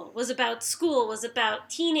school, was about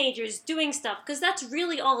teenagers doing stuff, because that's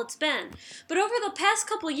really all it's been. But over the past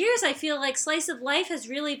couple years, I feel like slice of life has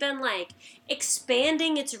really been, like,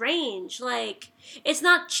 expanding its range. Like, it's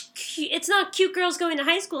not cute girls going to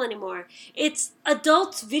high school anymore. It's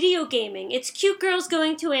adults video gaming. It's cute girls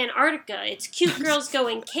going to Antarctica. It's cute girls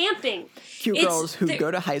going camping. Cute girls who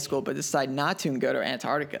go to high school but decide not to and go to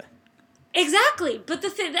Antarctica. Exactly, but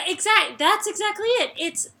that's exactly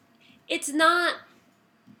it. It's not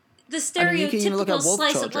the stereotypical you can even look at Wolf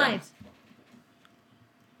slice Children. of life.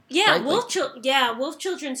 Yeah, Right? Wolf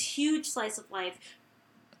Children's huge slice of life.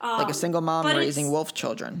 Like a single mom but raising it's- wolf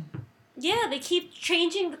children. Yeah, they keep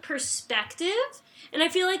changing the perspective, and I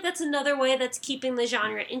feel like that's another way that's keeping the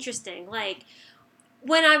genre interesting. Like,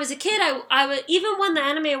 when I was a kid, I was, even when the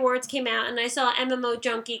Anime Awards came out and I saw MMO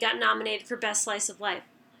Junkie got nominated for Best Slice of Life,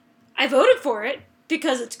 I voted for it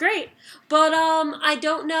because it's great. But I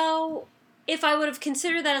don't know if I would have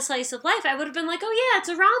considered that a slice of life. I would have been like, oh yeah, it's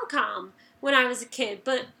a rom-com when I was a kid.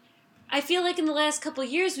 But I feel like in the last couple of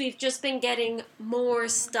years, we've just been getting more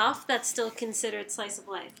stuff that's still considered slice of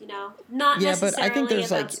life, you know? Not Yeah, but necessarily I think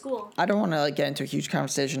there's, about like... school. I don't want to, like, get into a huge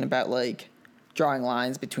conversation about, like, drawing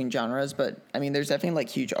lines between genres, but, I mean, there's definitely, like,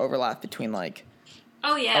 huge overlap between, like...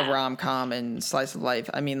 Oh, yeah. A rom-com and slice of life.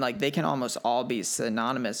 I mean, like, they can almost all be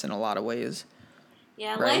synonymous in a lot of ways.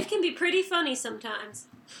 Yeah, right? life can be pretty funny sometimes.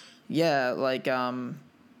 Yeah, like, I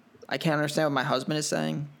can't understand what my husband is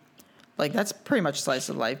saying. Like, that's pretty much slice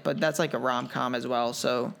of life, but that's, like, a rom-com as well,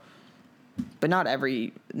 so... But not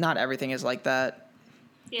everything is like that.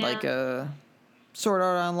 Yeah. Like, Sword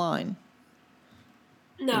Art Online.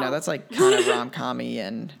 No. You know, that's, like, kind of rom-com-y,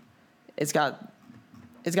 and it's got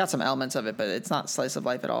some elements of it, but it's not slice of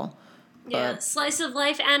life at all. Yeah, But slice of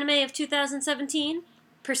life anime of 2017,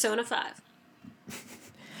 Persona 5.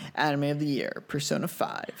 Anime of the Year, Persona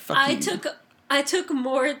 5. Fuck I you. took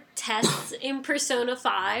more tests in Persona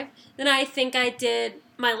 5 than I think I did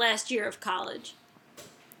my last year of college.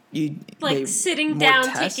 Like, sitting more down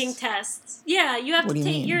tests? taking tests. Yeah, you have What to do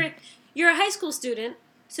you take mean? you're a high school student,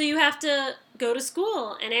 so you have to go to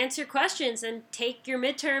school and answer questions and take your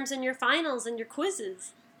midterms and your finals and your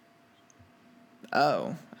quizzes.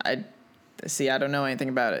 Oh, I don't know anything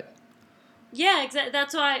about it. Yeah, exactly.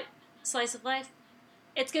 That's why slice of life.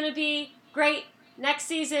 It's gonna be great next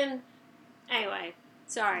season. Anyway,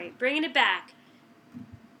 sorry, bringing it back.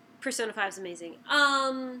 Persona 5 is amazing.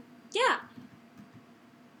 Yeah.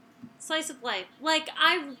 Slice of life. Like,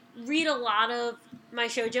 I read a lot of my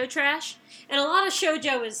shoujo trash, and a lot of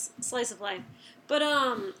shoujo is slice of life. But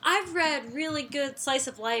I've read really good slice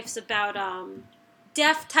of lifes about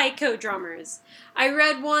deaf taiko drummers. I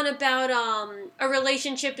read one about a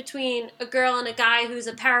relationship between a girl and a guy who's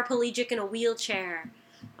a paraplegic in a wheelchair.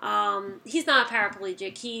 He's not a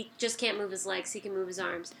paraplegic. He just can't move his legs. He can move his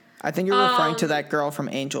arms. I think you're referring to that girl from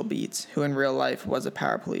Angel Beats, who in real life was a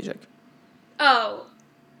paraplegic. Oh,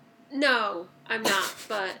 no, I'm not,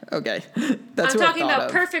 but... Okay. That's I'm what talking I thought about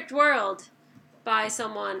of. Perfect World by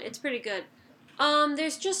someone. It's pretty good.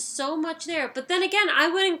 There's just so much there. But then again, I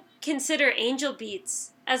wouldn't consider Angel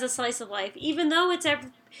Beats as a slice of life, even though it's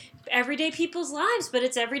everyday people's lives, but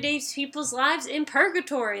it's everyday people's lives in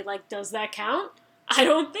purgatory. Like, does that count? I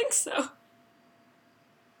don't think so.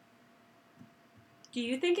 Do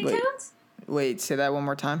you think it counts? Wait, say that one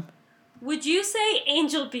more time. Would you say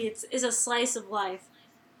Angel Beats is a slice of life?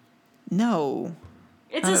 No.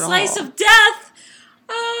 It's not a at slice all. of death!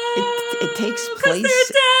 It takes 'cause place...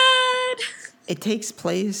 they're dead! It takes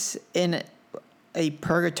place in a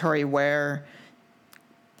purgatory where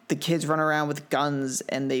the kids run around with guns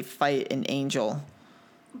and they fight an angel.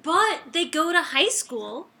 But they go to high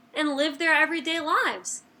school and live their everyday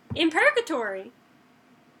lives in purgatory.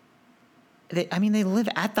 They live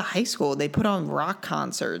at the high school. They put on rock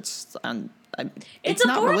concerts. It's a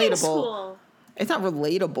not boarding relatable. school. It's not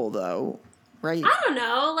relatable, though, right? I don't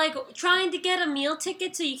know, like trying to get a meal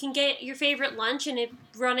ticket so you can get your favorite lunch and it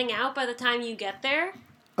running out by the time you get there.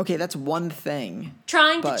 Okay, that's one thing.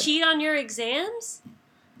 Trying to cheat on your exams.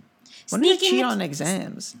 When do they cheat on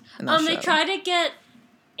exams? In that They show? try to get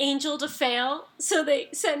Angel to fail, so they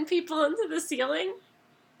send people into the ceiling.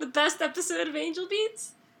 The best episode of Angel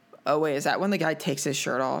Beats. Oh, wait, is that when the guy takes his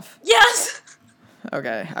shirt off? Yes!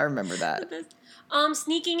 Okay, I remember that.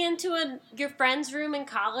 Sneaking into your friend's room in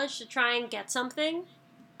college to try and get something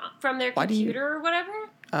from their computer or whatever.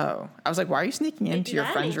 Oh, I was like, why are you sneaking into your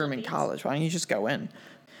friend's room in Beats. college? Why don't you just go in?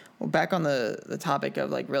 Well, back on the topic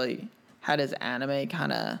of like really how does anime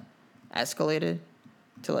kind of escalated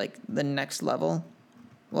to like the next level?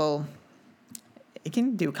 Well, it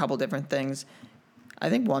can do a couple different things. I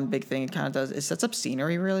think one big thing it kind of does is sets up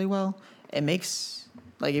scenery really well. It makes,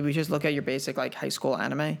 like, if you just look at your basic like high school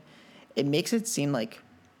anime, it makes it seem like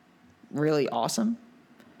really awesome,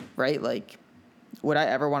 right? Like, would I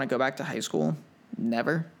ever want to go back to high school?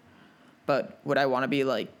 Never. But would I want to be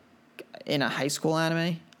like in a high school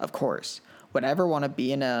anime? Of course. Would I ever want to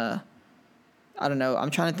be in I don't know, I'm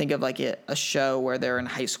trying to think of like a show where they're in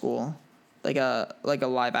high school, like a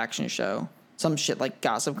live action show. Some shit like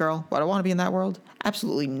Gossip Girl. Would I want to be in that world?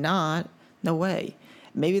 Absolutely not. No way.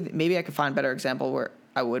 Maybe I could find a better example where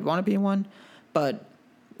I would want to be in one, but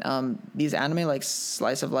these anime like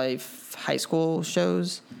slice of life high school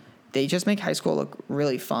shows, they just make high school look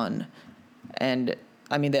really fun. And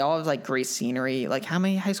I mean, they all have like great scenery. Like, how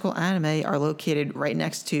many high school anime are located right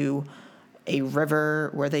next to a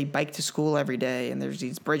river where they bike to school every day, and there's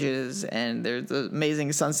these bridges and there's the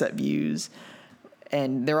amazing sunset views,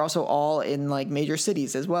 and they're also all in like major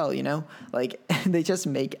cities as well, you know? Like, they just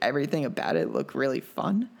make everything about it look really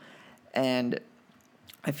fun. And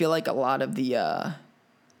I feel like a lot of the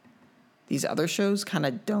these other shows kind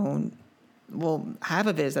of don't. Well, half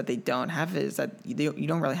of it is that they don't. Half of it is that you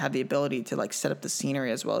don't really have the ability to like set up the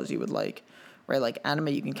scenery as well as you would like, right? Like anime,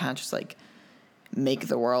 you can kind of just like make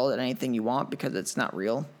the world and anything you want because it's not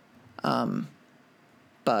real.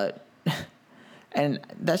 But and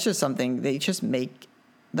that's just something they just make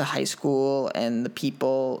the high school and the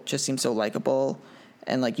people just seem so likable,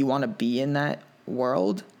 and like you want to be in that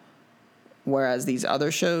world. Whereas these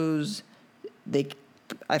other shows,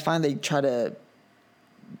 I find they try to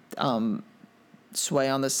sway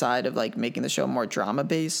on the side of like making the show more drama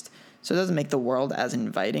based, so it doesn't make the world as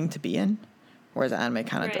inviting to be in, whereas anime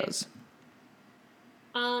kind of does.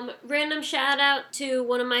 Random shout out to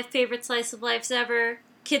one of my favorite slice of lives ever,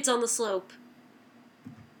 Kids on the Slope.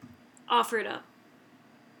 Offer it up.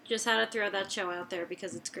 Just had to throw that show out there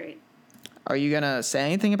because it's great. Are you gonna say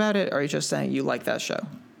anything about it, or are you just saying you like that show?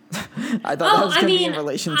 I thought that was going to be in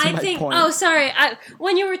relation to my point. Oh, sorry.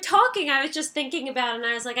 When you were talking, I was just thinking about it, and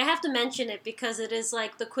I was like, I have to mention it because it is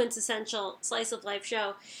like the quintessential slice of life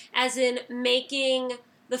show, as in making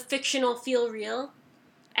the fictional feel real,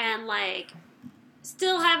 and like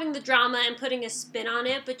still having the drama and putting a spin on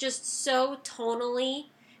it, but just so tonally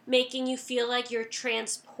making you feel like you're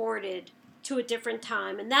transported to a different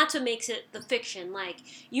time, and that's what makes it the fiction. Like,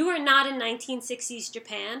 you are not in 1960s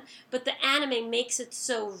Japan, but the anime makes it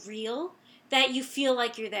so real that you feel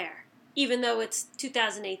like you're there, even though it's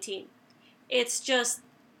 2018. It's just,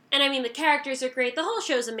 and I mean, the characters are great. The whole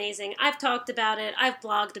show's amazing. I've talked about it. I've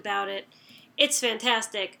blogged about it. It's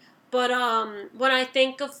fantastic. But when I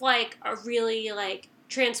think of like a really like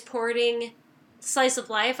transporting slice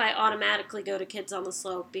of life, I automatically go to Kids on the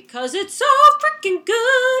Slope because it's so freaking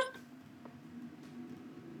good.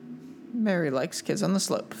 Mary likes Kids on the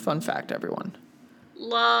Slope. Fun fact, everyone.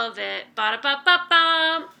 Love it.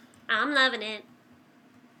 Ba-da-ba-ba-ba. I'm loving it.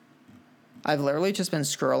 I've literally just been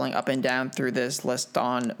scrolling up and down through this list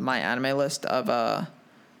on my anime list of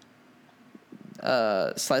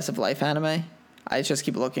slice of life anime. I just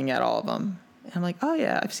keep looking at all of them. And I'm like, oh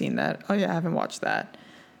yeah, I've seen that. Oh yeah, I haven't watched that.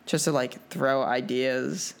 Just to like throw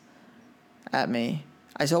ideas at me.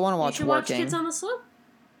 I still want to watch You should Working. watch Kids on the Slope.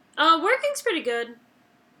 Working's pretty good.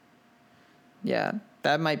 Yeah,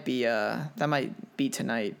 that might be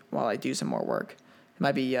tonight while I do some more work. It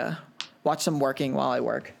might be watch some Working while I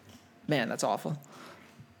work. Man, that's awful.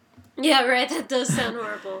 Yeah, right. That does sound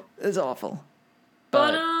horrible. It's awful.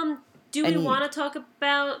 But do we want to talk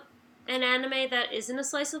about an anime that isn't a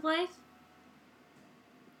slice of life?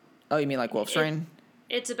 Oh, you mean like Wolf's Rain?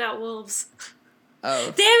 It's about wolves.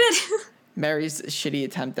 Oh. Damn it! Mary's shitty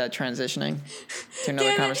attempt at transitioning to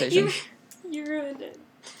another conversation. You ruined it.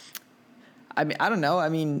 I mean, I don't know. I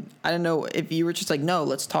don't know if you were just like, no,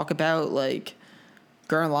 let's talk about like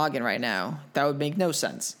Gurren Lagann right now. That would make no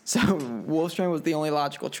sense. So Wolf's Rain was the only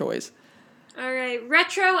logical choice. All right,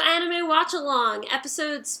 retro anime watch along,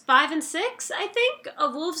 episodes 5 and 6, I think,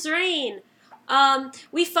 of Wolf's Rain.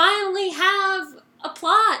 We finally have a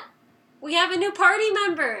plot. We have a new party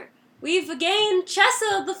member. We've gained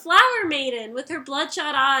Chessa, the Flower Maiden, with her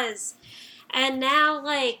bloodshot eyes. And now,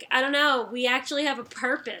 like, I don't know, we actually have a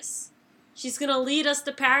purpose. She's going to lead us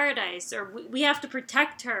to paradise, or we have to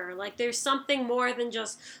protect her. Like, there's something more than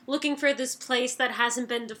just looking for this place that hasn't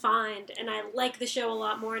been defined. And I like the show a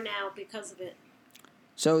lot more now because of it.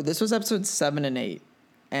 So this was episodes 7 and 8.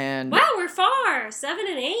 And wow, we're far! 7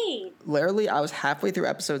 and 8. Literally, I was halfway through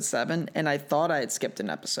episode 7, and I thought I had skipped an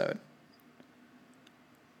episode.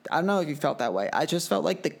 I don't know if you felt that way. I just felt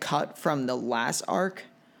like the cut from the last arc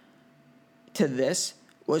to this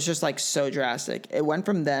was just like so drastic. It went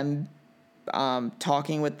from them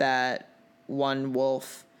talking with that one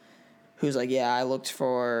wolf who's like, yeah, I looked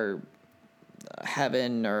for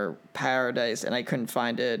heaven or paradise and I couldn't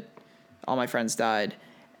find it. All my friends died.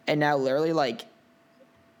 And now literally like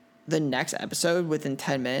the next episode within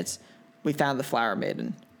 10 minutes, we found the Flower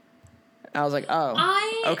Maiden. I was like,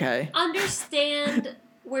 oh, okay. I understand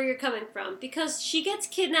where you're coming from, because she gets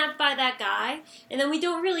kidnapped by that guy, and then we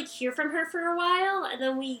don't really hear from her for a while, and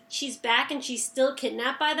then she's back and she's still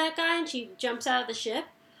kidnapped by that guy, and she jumps out of the ship.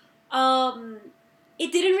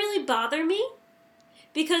 It didn't really bother me,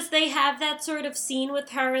 because they have that sort of scene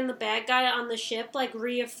with her and the bad guy on the ship, like,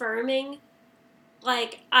 reaffirming,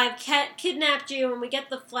 like, I've kidnapped you, and we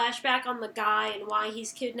get the flashback on the guy and why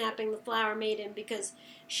he's kidnapping the Flower Maiden, because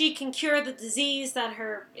she can cure the disease that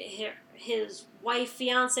his wife,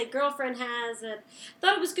 fiance, girlfriend has, and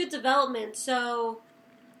thought it was good development. So,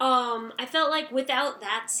 I felt like without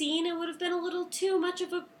that scene, it would have been a little too much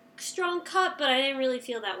of a strong cut, but I didn't really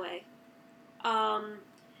feel that way.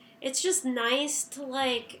 It's just nice to,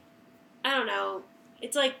 like, I don't know,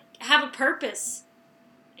 it's like, have a purpose.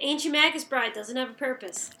 Ancient Magus Bride doesn't have a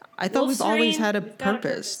purpose. I thought we've always had a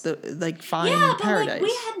purpose. Find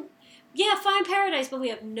paradise. Find paradise, but we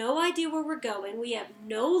have no idea where we're going. We have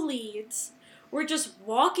no leads. We're just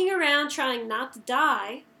walking around trying not to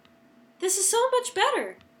die. This is so much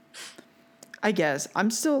better. I guess. I'm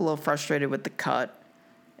still a little frustrated with the cut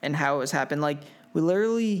and how it was happened. Like, we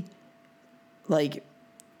literally, like,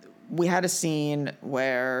 we had a scene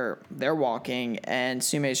where they're walking and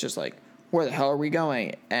Sume's just like, where the hell are we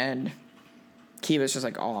going? And Kiba's just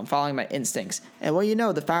like, oh, I'm following my instincts. And well, you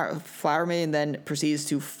know, the Flower Maiden then proceeds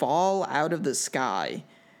to fall out of the sky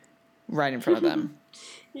right in front of them.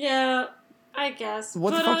 Yeah, I guess.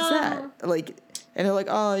 What the fuck is that? Like, and they're like,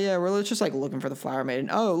 oh, yeah, we're just, like, looking for the Flower Maiden.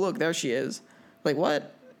 Oh, look, there she is. Like,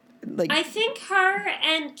 what? Like, I think her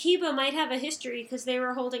and Kiba might have a history because they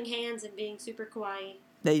were holding hands and being super kawaii.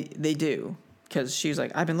 They do. Because she's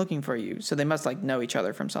like, I've been looking for you. So they must, like, know each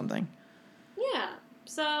other from something. Yeah.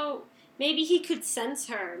 So maybe he could sense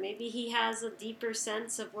her. Maybe he has a deeper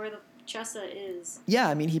sense of where the Chessa is. Yeah,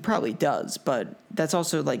 I mean, he probably does. But that's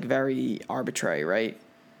also, like, very arbitrary, right?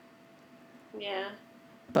 Yeah.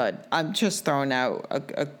 But I'm just throwing out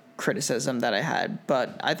a criticism that I had.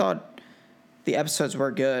 But I thought the episodes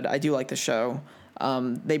were good. I do like the show.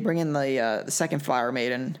 They bring in the second Flower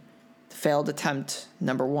Maiden, failed attempt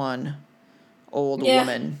number 1, old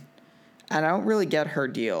woman. And I don't really get her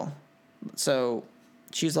deal. So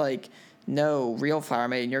she's like, no, real Flower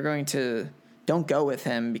Maiden, don't don't go with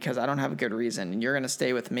him because I don't have a good reason, and you're going to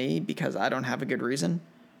stay with me because I don't have a good reason?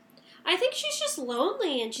 I think she's just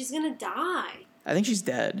lonely and she's gonna die. I think she's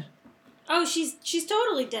dead. Oh, she's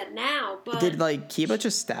totally dead now, but... Did, Kiba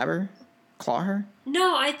just stab her? Claw her?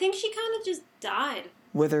 No, I think she kind of just died.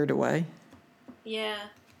 Withered away? Yeah.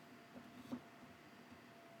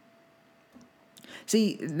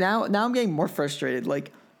 See, now I'm getting more frustrated.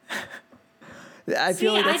 I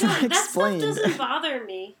feel like that's not explained. That stuff doesn't bother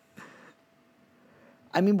me.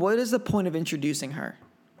 I mean, what is the point of introducing her?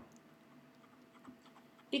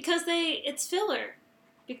 Because it's filler.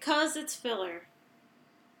 Because it's filler.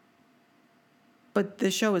 But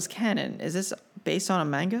this show is canon. Is this based on a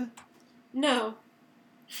manga? No.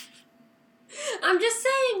 I'm just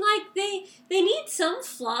saying, they need some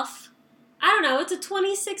fluff. I don't know, it's a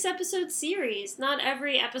 26 episode series. Not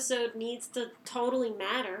every episode needs to totally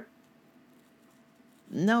matter.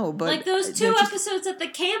 No, but... those 2 episodes at the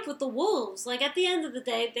camp with the wolves. At the end of the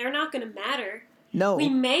day, they're not going to matter. No. We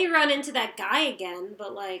may run into that guy again,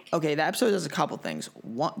 but Okay, that episode does a couple things.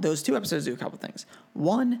 Those 2 episodes do a couple things.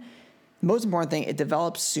 One, the most important thing, it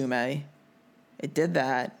develops Sume. It did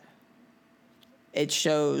that. It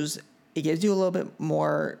gives you a little bit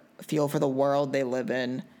more feel for the world they live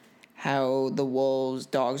in, how the wolves,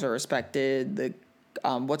 dogs are respected,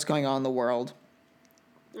 what's going on in the world.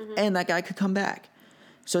 Mm-hmm. And that guy could come back.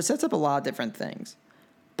 So it sets up a lot of different things.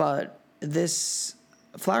 But this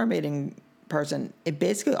Flower Maiden person, it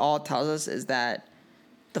basically all it tells us is that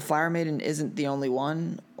the Flower Maiden isn't the only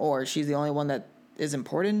one, or she's the only one that is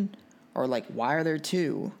important, or why are there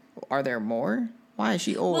 2? Are there more? Why is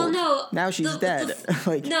she old? Well, no. Now she's dead.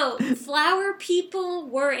 No, flower people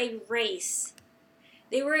were a race.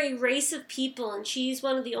 They were a race of people, and she's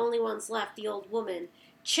one of the only ones left, the old woman.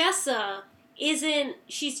 Chessa isn't...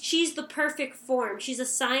 She's the perfect form. She's a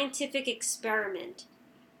scientific experiment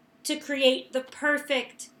to create the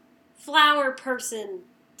perfect flower person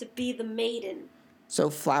to be the maiden. So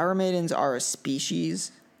flower maidens are a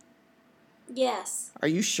species? Yes. Are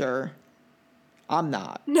you sure? I'm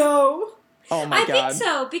not. No. Oh my God. I think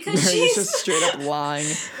so, because Mary's she's... just straight up lying.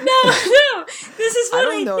 No. This is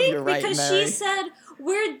what I know think, if you're right, because Mary. she said,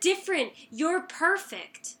 we're different. You're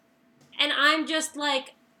perfect. And I'm just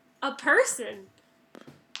a person.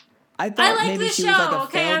 I thought like maybe this she was show, a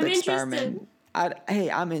okay? failed I'm experiment. Hey,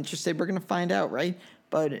 I'm interested. We're going to find out, right?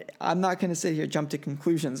 But I'm not going to sit here jump to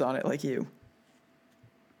conclusions on it like you.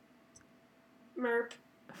 Merp.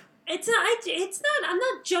 It's not, I'm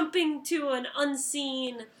not jumping to an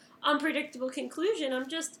unseen, unpredictable conclusion. I'm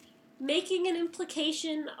just making an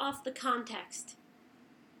implication off the context.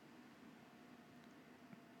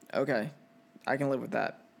 Okay. I can live with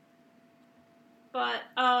that. But,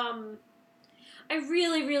 I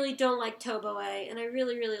really, really don't like Toboe, and I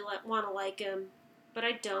really, really want to like him, but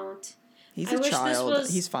I don't. He's a child.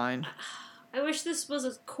 He's fine. I wish this was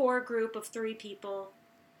a core group of 3 people,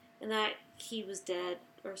 and that he was dead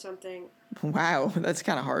or something. Wow, that's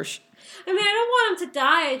kind of harsh. I mean, I don't want him to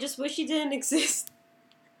die, I just wish he didn't exist.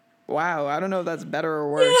 Wow, I don't know if that's better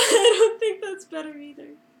or worse. I don't think that's better either.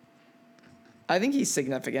 I think he's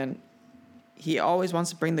significant. He always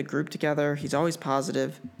wants to bring the group together. He's always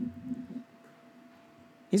positive.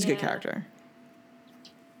 He's a good character.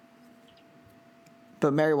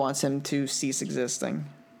 But Mary wants him to cease existing.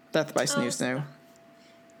 Death by Snoo Snoo.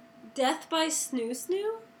 Death by Snoo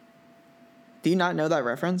Snoo? Do you not know that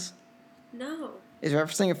reference? No. It's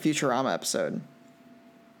referencing a Futurama episode.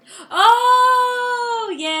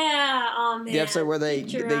 Oh, yeah. Oh, man. The episode where they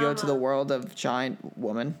go to the Futurama. world of Giant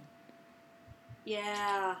Woman.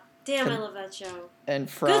 Yeah. Damn, I love that show. And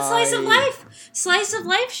Fry... Good slice of life. Slice of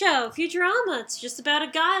life show. Futurama. It's just about a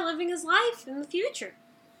guy living his life in the future.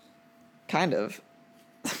 Kind of.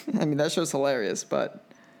 I mean, that show's hilarious, but...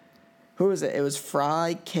 Who was it? It was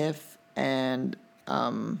Fry, Kiff, and...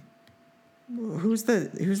 Who's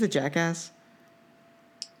the jackass?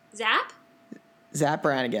 Zap? Zap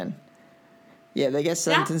Brannigan. Yeah, they get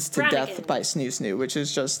sentenced to death by Snoo Snoo, which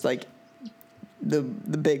is just the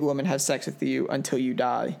big woman has sex with you until you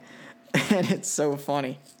die. And it's so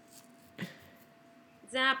funny.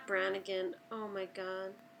 Zap Brannigan. Oh my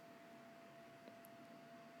god.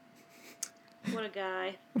 What a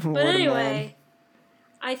guy. But anyway,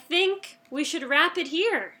 I think we should wrap it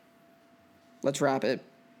here. Let's wrap it.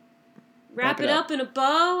 Wrap it up in a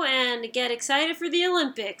bow and get excited for the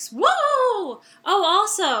Olympics. Whoa! Oh,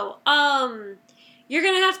 also, you're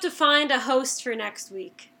gonna have to find a host for next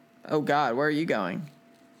week. Oh God, where are you going?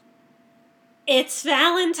 It's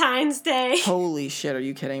Valentine's Day. Holy shit, are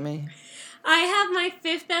you kidding me? I have my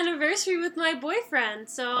 5th anniversary with my boyfriend,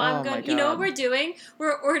 so I'm going. You know what we're doing?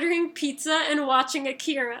 We're ordering pizza and watching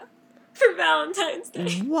Akira. for Valentine's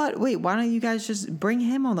Day. What? Wait, why don't you guys just bring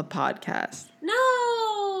him on the podcast?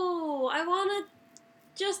 No, I want it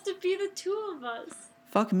just to be the two of us.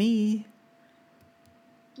 Fuck me.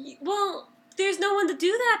 Well, there's no one to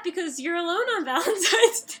do that because you're alone on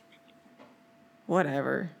Valentine's Day.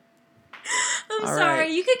 Whatever. I'm All sorry.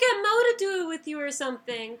 right. You could get Mo to do it with you or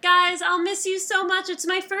something. Guys, I'll miss you so much. It's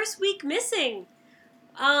my first week missing.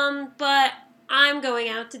 But I'm going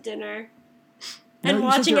out to dinner and No,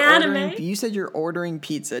 watching anime. You said you're ordering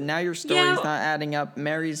pizza. Now your story's not adding up.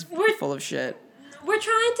 Mary's full of shit. We're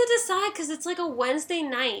trying to decide because it's like a Wednesday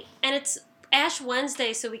night and it's Ash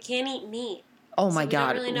Wednesday, so we can't eat meat. Oh So my we don't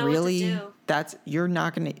god, really know really? what to do. You're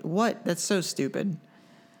not gonna, what? That's so stupid.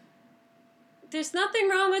 There's nothing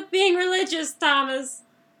wrong with being religious, Thomas.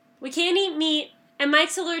 We can't eat meat, and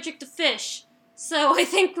Mike's allergic to fish. So I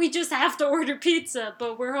think we just have to order pizza,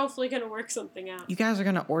 but we're hopefully going to work something out. You guys are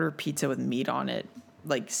gonna order pizza with meat on it.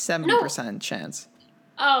 Like 70% chance.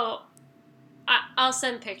 Oh, I'll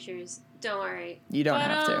send pictures. Don't worry. You don't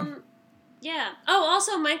have to. Yeah. Oh,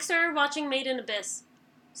 also, Mike started watching Made in Abyss.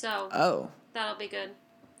 So Oh. that'll be good.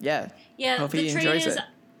 Yeah. Yeah, Hope the he trade enjoys is it.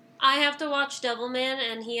 I have to watch Devilman,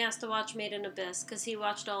 and he has to watch Made in Abyss, because he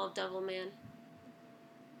watched all of Devilman.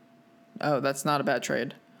 Oh, that's not a bad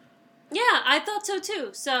trade. Yeah, I thought so too.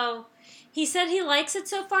 So he said he likes it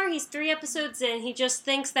so far. He's 3 episodes in. He just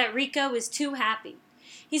thinks that Rico is too happy.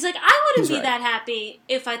 He's like, I wouldn't He's be right. that happy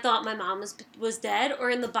if I thought my mom was dead or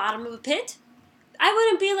in the bottom of a pit. I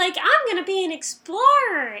wouldn't be like, I'm going to be an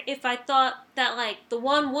explorer if I thought that, like, the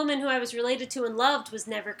one woman who I was related to and loved was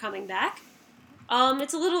never coming back.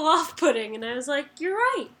 It's a little off-putting, and I was like, you're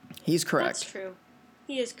right. He's correct. That's true.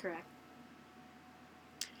 He is correct.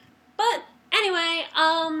 But anyway,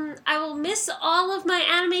 I will miss all of my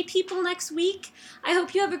anime people next week. I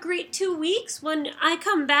hope you have a great 2 weeks. When I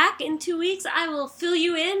come back in 2 weeks, I will fill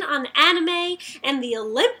you in on anime and the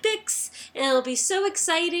Olympics, and it'll be so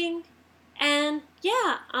exciting. And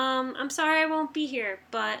yeah, I'm sorry I won't be here,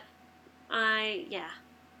 but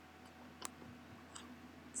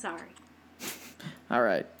sorry. All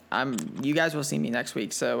right. You guys will see me next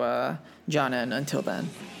week. So, Jonna, and until then.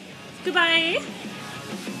 Goodbye.